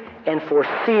genuine and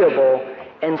foreseeable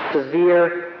and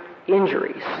severe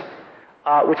injuries,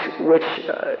 which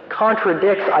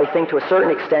contradicts, I think, to a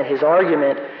certain extent, his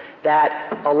argument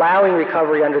that allowing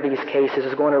recovery under these cases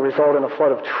is going to result in a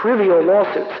flood of trivial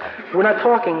lawsuits. We're not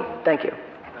talking... Thank you.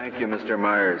 Thank you, Mr.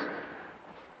 Myers.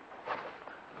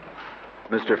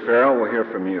 Mr. Farrell, we'll hear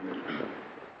from you.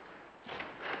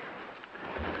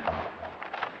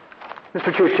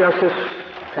 Mr. Chief Justice,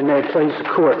 and may it please the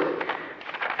Court,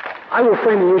 I will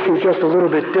frame the issue just a little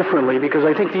bit differently because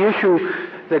I think the issue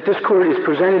that this Court is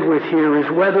presented with here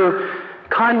is whether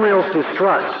Conrail's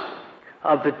distrust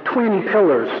of the twin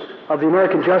pillars of the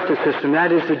American justice system,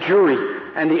 that is the jury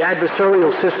and the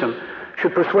adversarial system,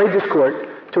 should persuade this Court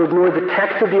to ignore the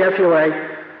text of the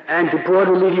FELA and to broad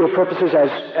remedial purposes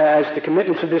as the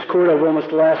commitments of this Court over almost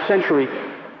the last century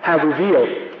have revealed,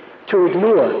 to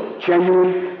ignore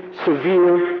genuine,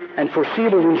 severe, and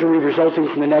foreseeable injury resulting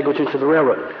from the negligence of the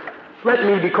railroad. let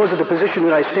me, because of the position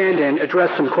that I stand in,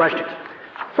 address some questions.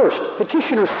 First,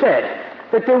 petitioner said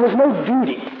that there was no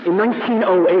duty in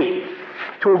 1908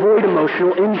 to avoid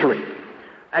emotional injury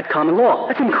at common law.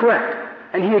 That's incorrect.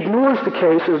 And he ignores the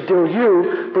case of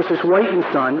Dillieu versus White and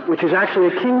Son, which is actually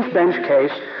a King's Bench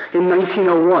case in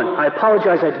 1901. I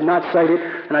apologize I did not cite it,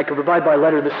 and I can provide by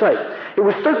letter the site. It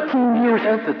was 13 years...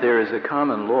 The extent that there is a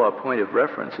common law point of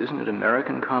reference, isn't it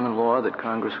American common law that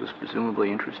Congress was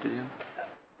presumably interested in?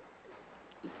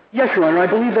 Yes, Your Honor, I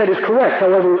believe that is correct.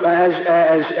 However,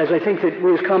 as I think that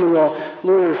we as common law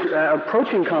lawyers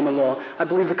approaching common law, I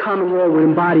believe the common law would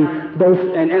embody both,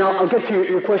 and I'll get to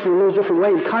your question in a little different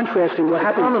way in contrasting what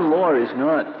happened. Common law is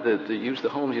not, to use the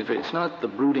Holmes, it's not the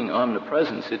brooding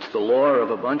omnipresence, it's the law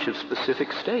of a bunch of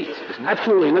specific states, isn't it?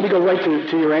 Absolutely. Let me go right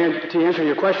to answer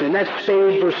your question, and that's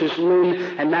Spade versus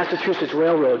Lynn and Massachusetts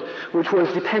Railroad, which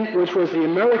was the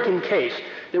American case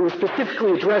that was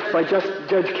specifically addressed by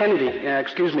Judge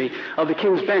Kennedy, of the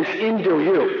King's Bench in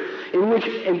Dillieu, in which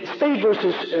in Spade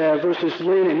versus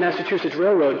Lynn and Massachusetts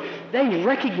Railroad, they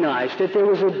recognized that there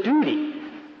was a duty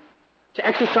to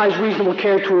exercise reasonable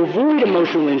care to avoid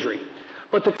emotional injury.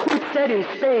 But the court said in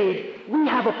Spade, we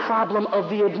have a problem of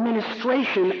the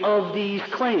administration of these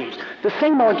claims. The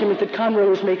same argument that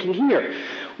Conroe is making here.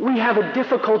 We have a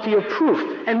difficulty of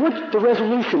proof. And what the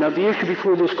resolution of the issue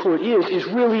before this court is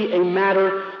really a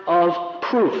matter of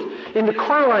proof. In the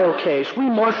Carlisle case, we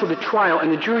marshaled a trial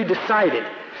and the jury decided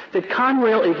that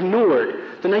Conrail ignored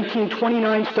the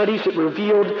 1929 studies that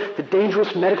revealed the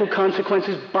dangerous medical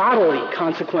consequences, bodily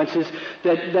consequences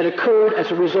that occurred as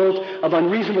a result of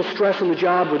unreasonable stress on the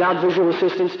job without visual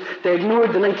assistance. They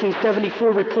ignored the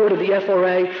 1974 report of the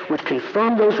FRA, which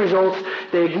confirmed those results.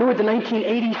 They ignored the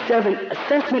 1987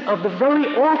 assessment of the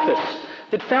very office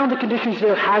that found the conditions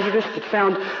there hazardous, that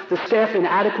found the staff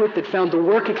inadequate, that found the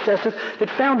work excessive, that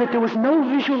found that there was no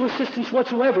visual assistance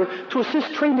whatsoever to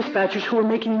assist train dispatchers who were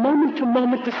making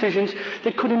moment-to-moment decisions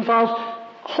that could involve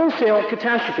wholesale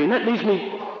catastrophe. And that leads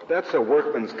me... That's a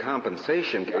workman's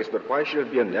compensation case, but why should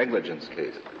it be a negligence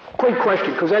case? Great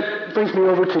question, because that brings me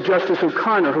over to Justice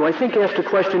O'Connor, who I think asked the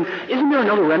question, isn't there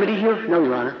another remedy here? No,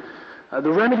 Your Honor. The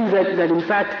remedy that in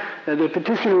fact, the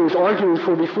petitioner is arguing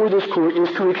for before this court is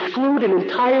to exclude an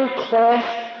entire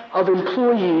class of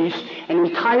employees, an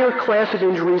entire class of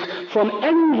injuries from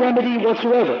any remedy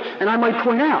whatsoever. And I might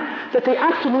point out that they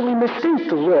absolutely misstate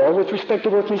the law with respect to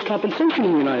workmen's compensation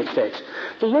in the United States.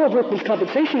 The law of workmen's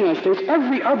compensation in the United States,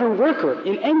 every other worker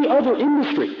in any other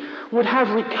industry would have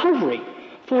recovery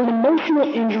for an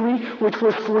emotional injury which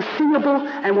was foreseeable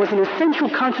and was an essential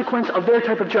consequence of their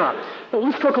type of job. But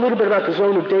let's talk a little bit about the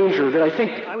zone of danger that I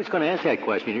think... I was going to ask that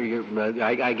question.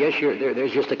 I guess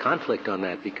there's just a conflict on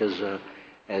that because,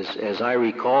 as I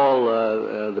recall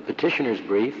the petitioner's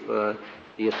brief,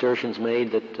 the assertions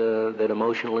made that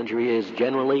emotional injury is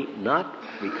generally not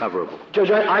recoverable. Judge,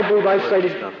 I believe I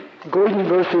cited Gordon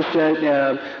versus,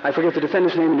 I forget the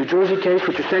defendant's name, in the New Jersey case,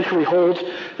 which essentially holds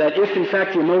that if, in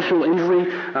fact, the emotional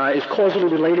injury is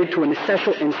causally related to an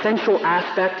essential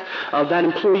aspect of that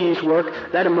employee's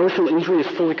work, that emotional injury is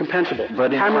fully compensable.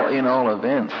 But in all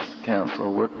events,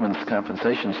 counsel, workmen's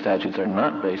compensation statutes are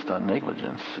not based on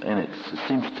negligence, and it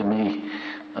seems to me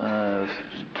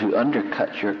to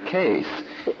undercut your case.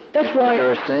 That's why... What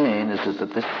you're saying is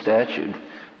that this statute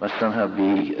must somehow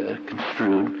be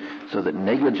construed so that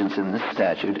negligence in this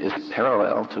statute is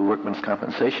parallel to workmen's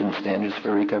compensation standards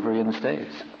for recovery in the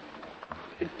states.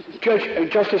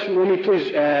 Justice, let me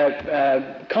please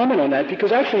comment on that,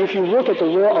 because actually if you look at the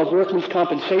law of workmen's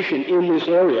compensation in this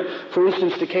area, for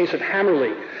instance, the case of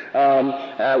Hammerly,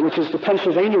 which is the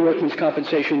Pennsylvania workmen's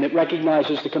compensation that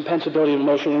recognizes the compensability of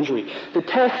emotional injury, the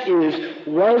test is,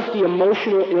 was the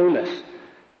emotional illness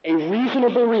a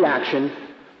reasonable reaction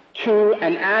to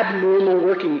an abnormal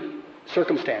working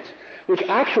circumstance, which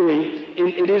actually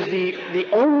it is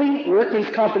the only workmen's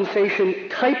compensation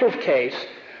type of case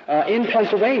in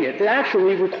Pennsylvania that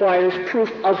actually requires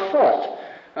proof of fault,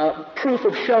 proof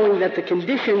of showing that the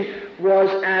condition was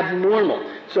abnormal.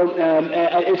 So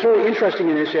it's very interesting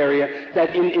in this area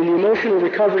that in the emotional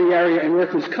recovery area in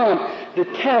workmen's comp, the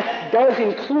test does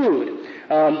include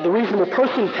the reasonable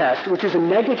person test, which is a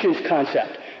negligence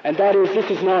concept. And that is, this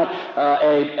is not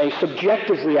a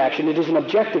subjective reaction. It is an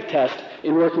objective test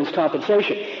in workmen's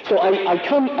compensation. So I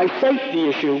cite the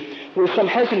issue with some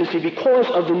hesitancy because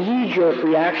of the knee-jerk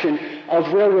reaction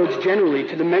of railroads generally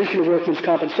to the mention of workmen's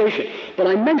compensation. But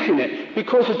I mention it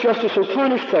because of Justice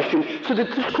O'Connor's question so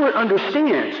that this Court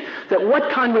understands that what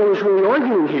Conrail is really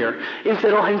arguing here is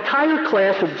that our entire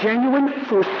class of genuine,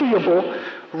 foreseeable,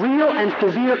 real and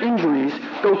severe injuries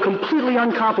go completely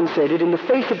uncompensated in the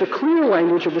face of the clear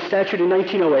language of the statute in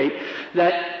 1908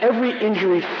 that every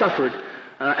injury suffered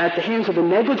at the hands of the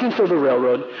negligence of the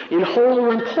railroad, in whole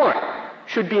or in part,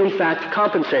 should be in fact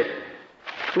compensated.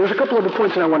 There's a couple of other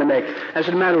points that I want to make as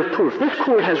a matter of proof. This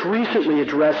Court has recently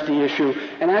addressed the issue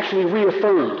and actually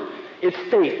reaffirmed its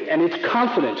faith and its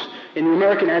confidence in the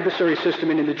American adversary system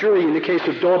and in the jury in the case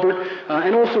of Daubert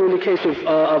and also in the case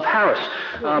of Harris.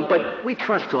 But we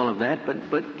trust all of that,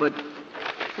 but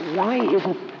why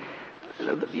isn't...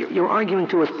 You're arguing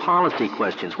to us policy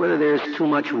questions, whether there's too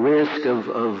much risk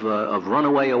of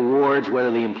runaway awards,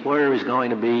 whether the employer is going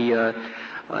to be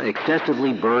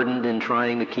excessively burdened in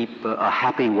trying to keep a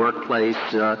happy workplace.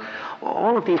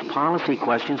 All of these policy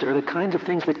questions are the kinds of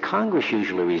things that Congress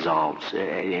usually resolves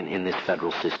in this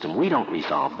federal system. We don't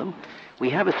resolve them. We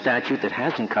have a statute that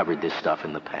hasn't covered this stuff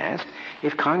in the past.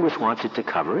 If Congress wants it to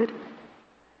cover it,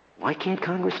 why can't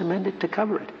Congress amend it to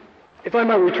cover it? If I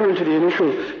might return to the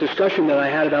initial discussion that I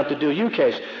had about the DeLue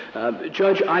case,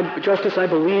 Justice, I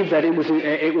believe that it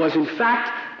was in fact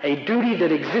a duty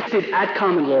that existed at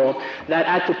common law, that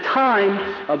at the time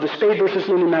of the Spade versus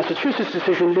Linden, Massachusetts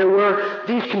decision, there were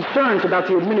these concerns about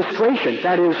the administration,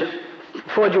 that is,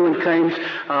 fraudulent claims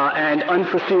and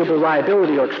unforeseeable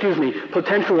liability,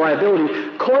 potential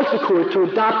liability, caused the Court to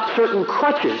adopt certain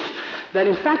crutches that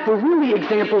in fact were really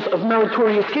examples of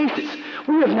meritorious cases.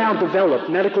 We have now developed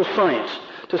medical science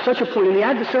to such a point, and the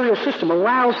adversarial system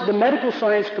allows the medical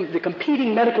science, the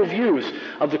competing medical views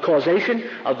of the causation,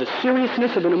 of the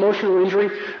seriousness of an emotional injury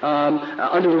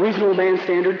under the reasonable man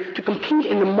standard, to compete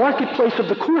in the marketplace of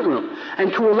the courtroom,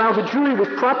 and to allow the jury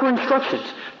with proper instructions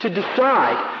to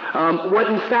decide what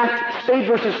in fact Spade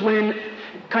versus Lynn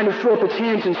kind of throw up its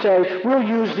hands and say, we'll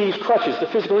use these crutches, the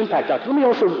physical impact doctrine. Let me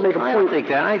also make a point. I don't think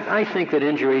that. I think that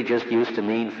injury just used to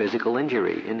mean physical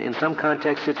injury. In some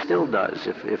contexts, it still does.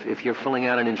 If you're filling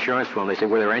out an insurance form, they say,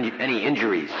 were there any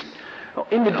injuries?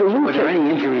 In the DeLue were there any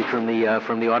injuries from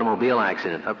the automobile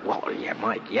accident? Well, yeah,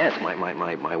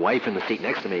 my wife in the seat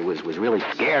next to me was really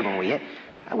scared when we hit.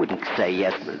 I wouldn't say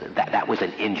yes, that was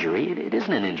an injury. It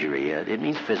isn't an injury. It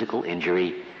means physical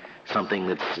injury. Something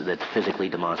that's physically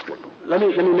demonstrable. Let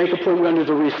me make a point under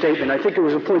the restatement. I think it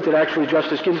was a point that actually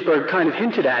Justice Ginsburg kind of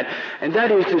hinted at, and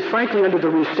that is frankly under the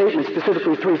restatement,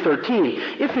 specifically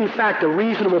 313, if in fact a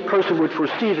reasonable person would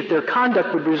foresee that their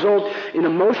conduct would result in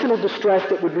emotional distress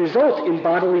that would result in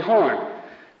bodily harm,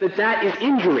 that is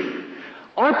injury.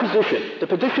 Our position, the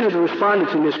position of the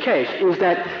respondents in this case, is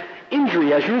that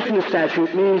injury, as used in the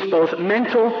statute, means both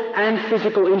mental and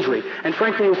physical injury. And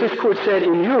frankly, as this Court said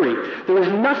in Urey, there is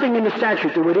nothing in the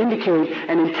statute that would indicate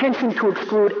an intention to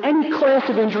exclude any class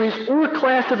of injuries or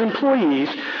class of employees,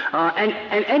 and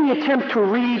any attempt to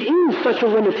read in such a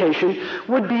limitation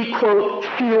would be, quote,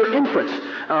 sheer inference.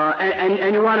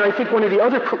 And Your Honor, I think one of the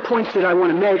other points that I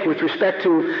want to make with respect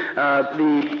to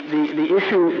the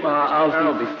issue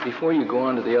of... Before you go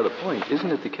on to the other point, isn't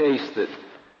it the case that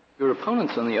your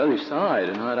opponents on the other side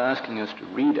are not asking us to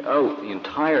read out the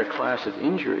entire class of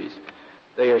injuries?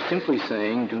 They are simply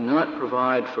saying, do not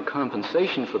provide for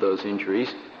compensation for those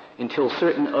injuries until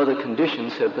certain other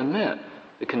conditions have been met,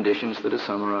 the conditions that are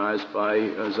summarized by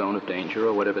a zone of danger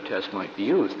or whatever test might be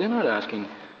used. They're not asking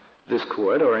this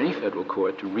Court or any federal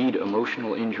court to read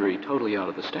emotional injury totally out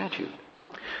of the statute.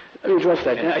 Let me address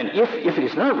that. And if it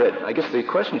is not read, I guess the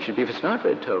question should be, if it's not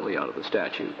read totally out of the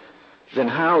statute, then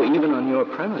how, even on your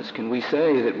premise, can we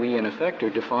say that we, in effect, are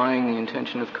defying the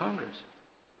intention of Congress?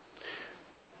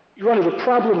 Your Honor, the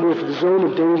problem with the zone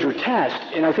of danger test,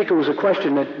 and I think it was a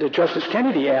question that Justice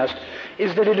Kennedy asked,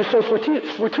 is that it is so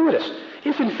fortuitous.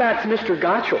 If, in fact, Mr.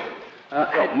 Gottshall...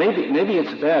 maybe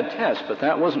it's a bad test, but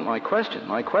that wasn't my question.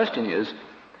 My question is,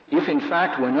 if, in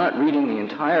fact, we're not reading the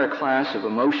entire class of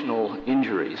emotional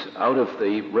injuries out of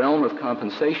the realm of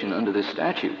compensation under this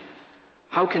statute,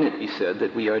 how can it be said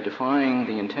that we are defying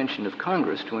the intention of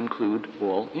Congress to include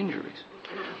all injuries?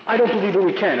 I don't believe that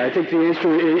we can. I think the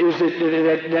answer is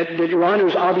that Your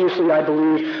Honors obviously, I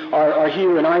believe, are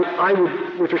here, and I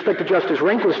would, with respect to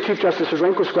Chief Justice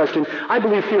Rehnquist's question, I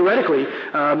believe theoretically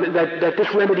that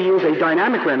this remedy is a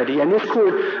dynamic remedy, and this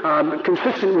Court,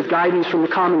 consistent with guidance from the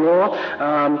common law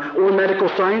or medical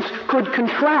science, could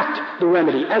contract the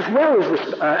remedy as well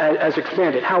as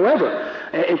expand it. However,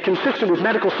 consistent with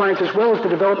medical science as well as the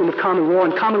development of common law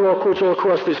and common law courts all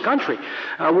across this country.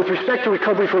 With respect to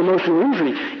recovery for emotional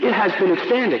injury, it has been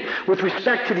expanded. With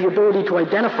respect to the ability to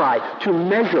identify, to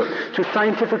measure, to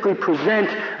scientifically present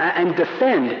and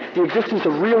defend the existence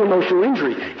of real emotional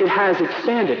injury, it has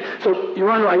expanded. So, Your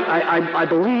Honor, I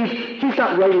believe he's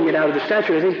not writing it out of the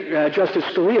statute. I think Justice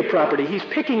Scalia property, he's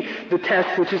picking the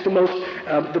test which is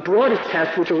the broadest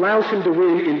test which allows him to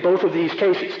win in both of these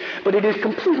cases. But it is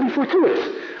completely fortuitous.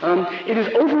 It is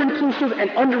over-inclusive and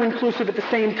under-inclusive at the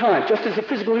same time, just as the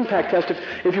physical impact test,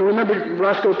 if you remember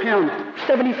Roscoe Pound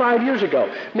 75 years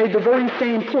ago, made the very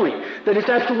same point, that it's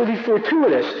absolutely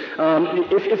fortuitous.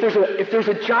 If there's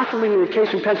a jostling in a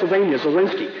case in Pennsylvania,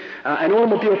 Zelensky, an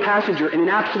automobile passenger in an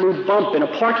absolute bump in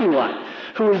a parking lot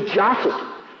who is jostled,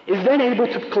 is then able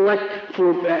to collect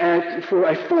for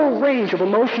a full range of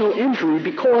emotional injury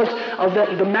because of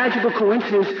the magical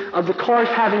coincidence of the cars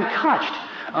having touched.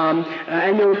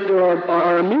 And there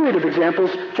are a myriad of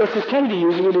examples, Justice Kennedy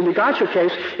using it in the Gottshall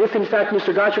case. If, in fact,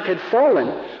 Mr. Gottshall had fallen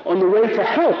on the way to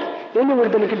help, then there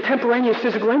would have been a contemporaneous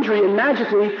physical injury, and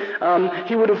magically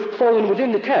he would have fallen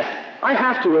within the test. I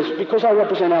have to, because I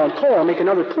represent Alan Cole, I'll make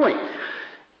another point.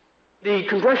 The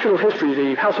congressional history,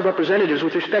 the House of Representatives,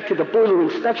 with respect to the Boiler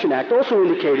Inspection Act, also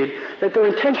indicated that their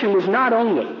intention was not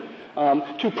only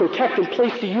to protect and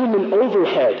place the human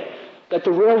overhead that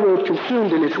the railroad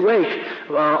consumed in its wake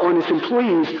on its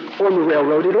employees on the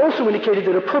railroad. It also indicated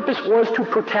that a purpose was to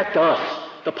protect us,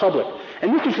 the public.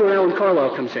 And this is where Alan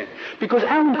Carlisle comes in. Because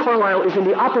Alan Carlisle is in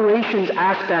the operations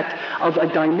aspect of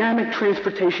a dynamic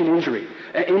transportation industry,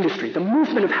 the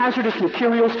movement of hazardous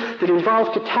materials that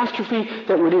involve catastrophe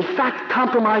that would in fact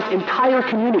compromise entire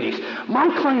communities. My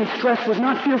client's stress was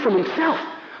not fear from himself.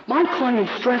 My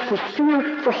client's stress was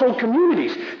fear for whole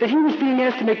communities, that he was being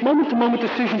asked to make moment-to-moment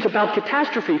decisions about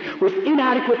catastrophe with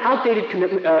inadequate, outdated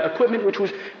equipment, which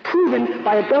was proven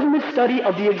by a government study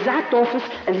of the exact office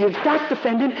and the exact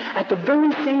defendant at the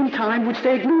very same time which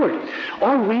they ignored.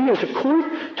 Are we, as a court,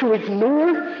 to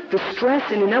ignore the stress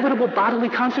and inevitable bodily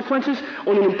consequences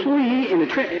on an employee in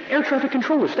air traffic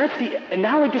controllers? That's the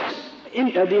analogous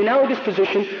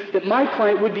position that my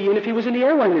client would be in if he was in the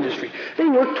airline industry. They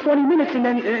work 20 minutes and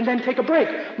then take a break.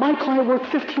 My client worked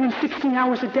 15 and 16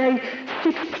 hours a day,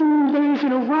 16 days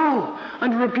in a row,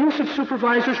 under abusive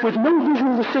supervisors with no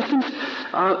visual assistance,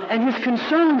 and his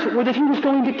concerns were that he was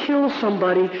going to kill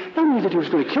somebody. Not only that he was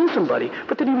going to kill somebody,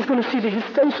 but that he was going to see his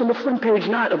face on the front page,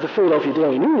 not of the Philadelphia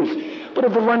Daily News, but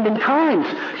of the London Times,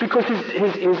 because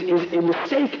his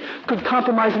mistake could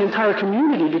compromise an entire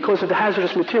community because of the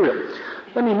hazardous material.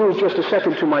 Let me move just a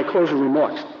second to my closing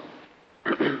remarks.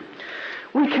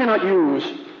 We cannot use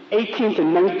 18th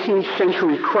and 19th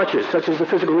century crutches, such as the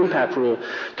physical impact rule,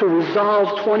 to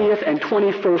resolve 20th and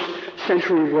 21st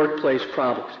century workplace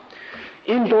problems.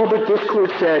 In Daubert, this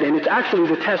court said, and it's actually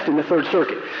the test in the Third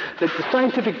Circuit, that the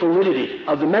scientific validity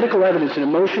of the medical evidence in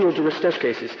emotional distress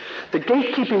cases, the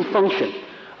gatekeeping function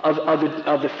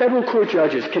of the federal court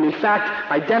judges can in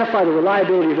fact identify the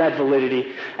reliability of that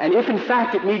validity, and if in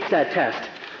fact it meets that test,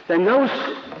 then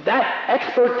that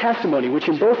expert testimony, which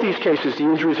in both these cases the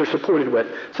injuries are supported with,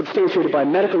 substantiated by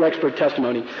medical expert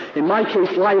testimony, in my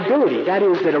case liability, that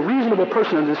is that a reasonable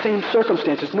person under the same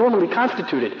circumstances normally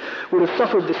constituted would have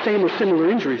suffered the same or similar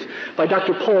injuries, by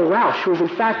Dr. Paul Rausch, who is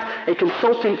in fact a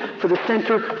consultant for the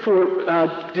Center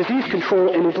for Disease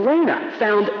Control in Atlanta,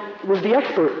 found was the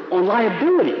expert on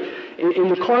liability in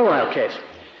the Carlisle case.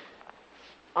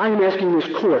 I am asking this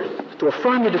court to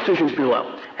affirm the decisions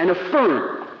below and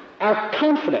affirm our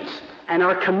confidence and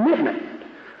our commitment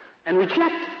and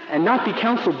reject and not be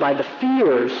counseled by the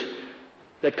fears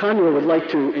that Conroe would like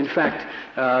to, in fact,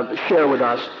 share with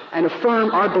us, and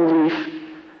affirm our belief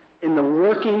in the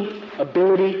working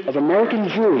ability of American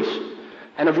juries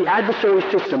and of the adversary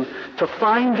system to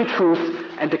find the truth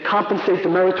and to compensate the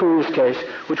meritorious case,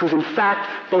 which was in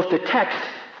fact both the text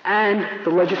and the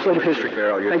legislative history.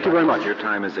 Thank you very much. Your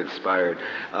time has expired.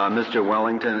 Mr.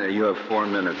 Wellington, you have 4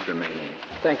 minutes remaining.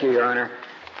 Thank you, Your Honor.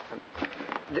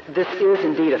 This is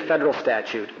indeed a federal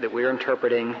statute that we are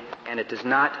interpreting, and it is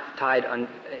not tied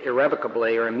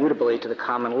irrevocably or immutably to the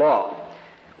common law.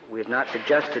 We have not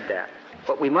suggested that.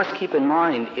 What we must keep in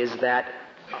mind is that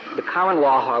the common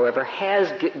law, however,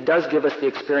 does give us the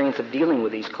experience of dealing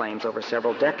with these claims over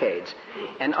several decades,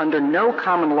 and under no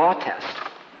common law test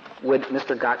would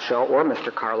Mr. Gottshall or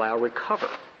Mr. Carlisle recover.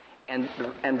 And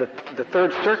the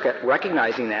Third Circuit,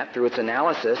 recognizing that through its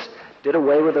analysis, did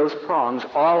away with those prongs,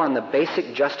 all on the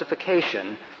basic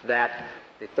justification that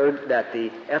the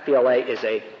FVLA is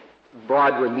a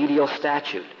broad remedial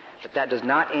statute. But that does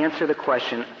not answer the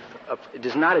question it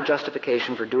is not a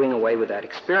justification for doing away with that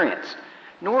experience.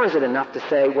 Nor is it enough to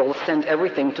say, well, let's send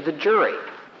everything to the jury.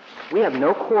 We have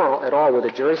no quarrel at all with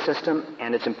the jury system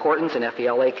and its importance in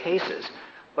FELA cases.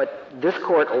 But this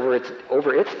court, over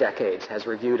its decades, has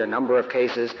reviewed a number of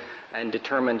cases and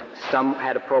determined some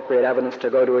had appropriate evidence to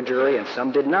go to a jury and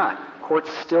some did not. Courts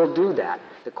still do that.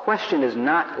 The question is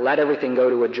not let everything go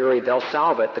to a jury, they'll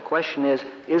solve it. The question is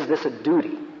this a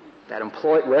duty that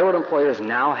railroad employers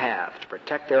now have to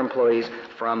protect their employees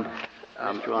from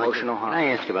emotional harm? Can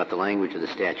I ask about the language of the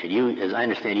statute? As I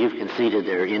understand, you've conceded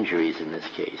there are injuries in this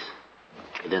case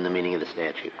within the meaning of the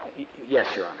statute.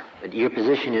 Yes, Your Honor. But your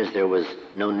position is there was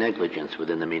no negligence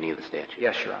within the meaning of the statute?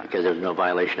 Yes, Your Honor. Because there was no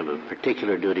violation of a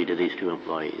particular duty to these two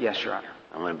employees? Yes, Your Honor.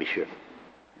 I want to be sure.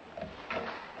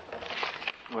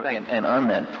 And on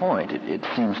that point, it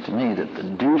seems to me that the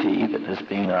duty that is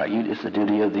being argued is the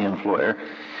duty of the employer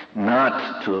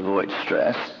not to avoid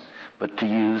stress, but to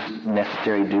use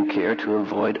necessary due care to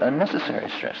avoid unnecessary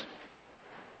stress.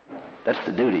 That's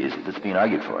the duty that's being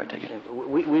argued for, I take it.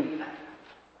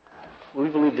 We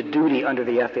believe the duty under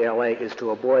the FALA is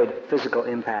to avoid physical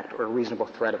impact or a reasonable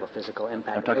threat of a physical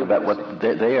impact. I'm talking about what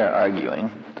they are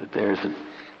arguing, that there's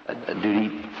a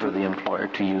duty for the employer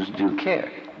to use due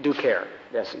care. Due care,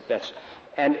 yes.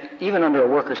 And even under a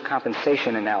workers'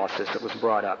 compensation analysis that was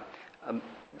brought up,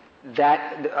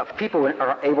 people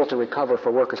are able to recover for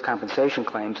workers' compensation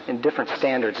claims in different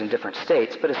standards in different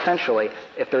states, but essentially,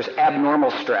 if there's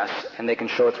abnormal stress and they can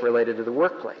show it's related to the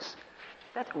workplace,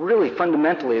 that really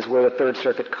fundamentally is where the Third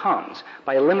Circuit comes.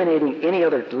 By eliminating any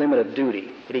other limit of duty,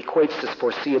 it equates to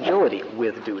foreseeability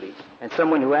with duty. And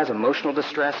someone who has emotional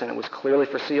distress and it was clearly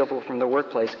foreseeable from the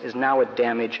workplace is now a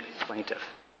damaged plaintiff.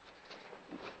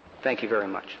 Thank you very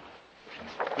much.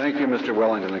 Thank you, Mr.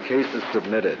 Wellington. The case is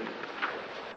submitted.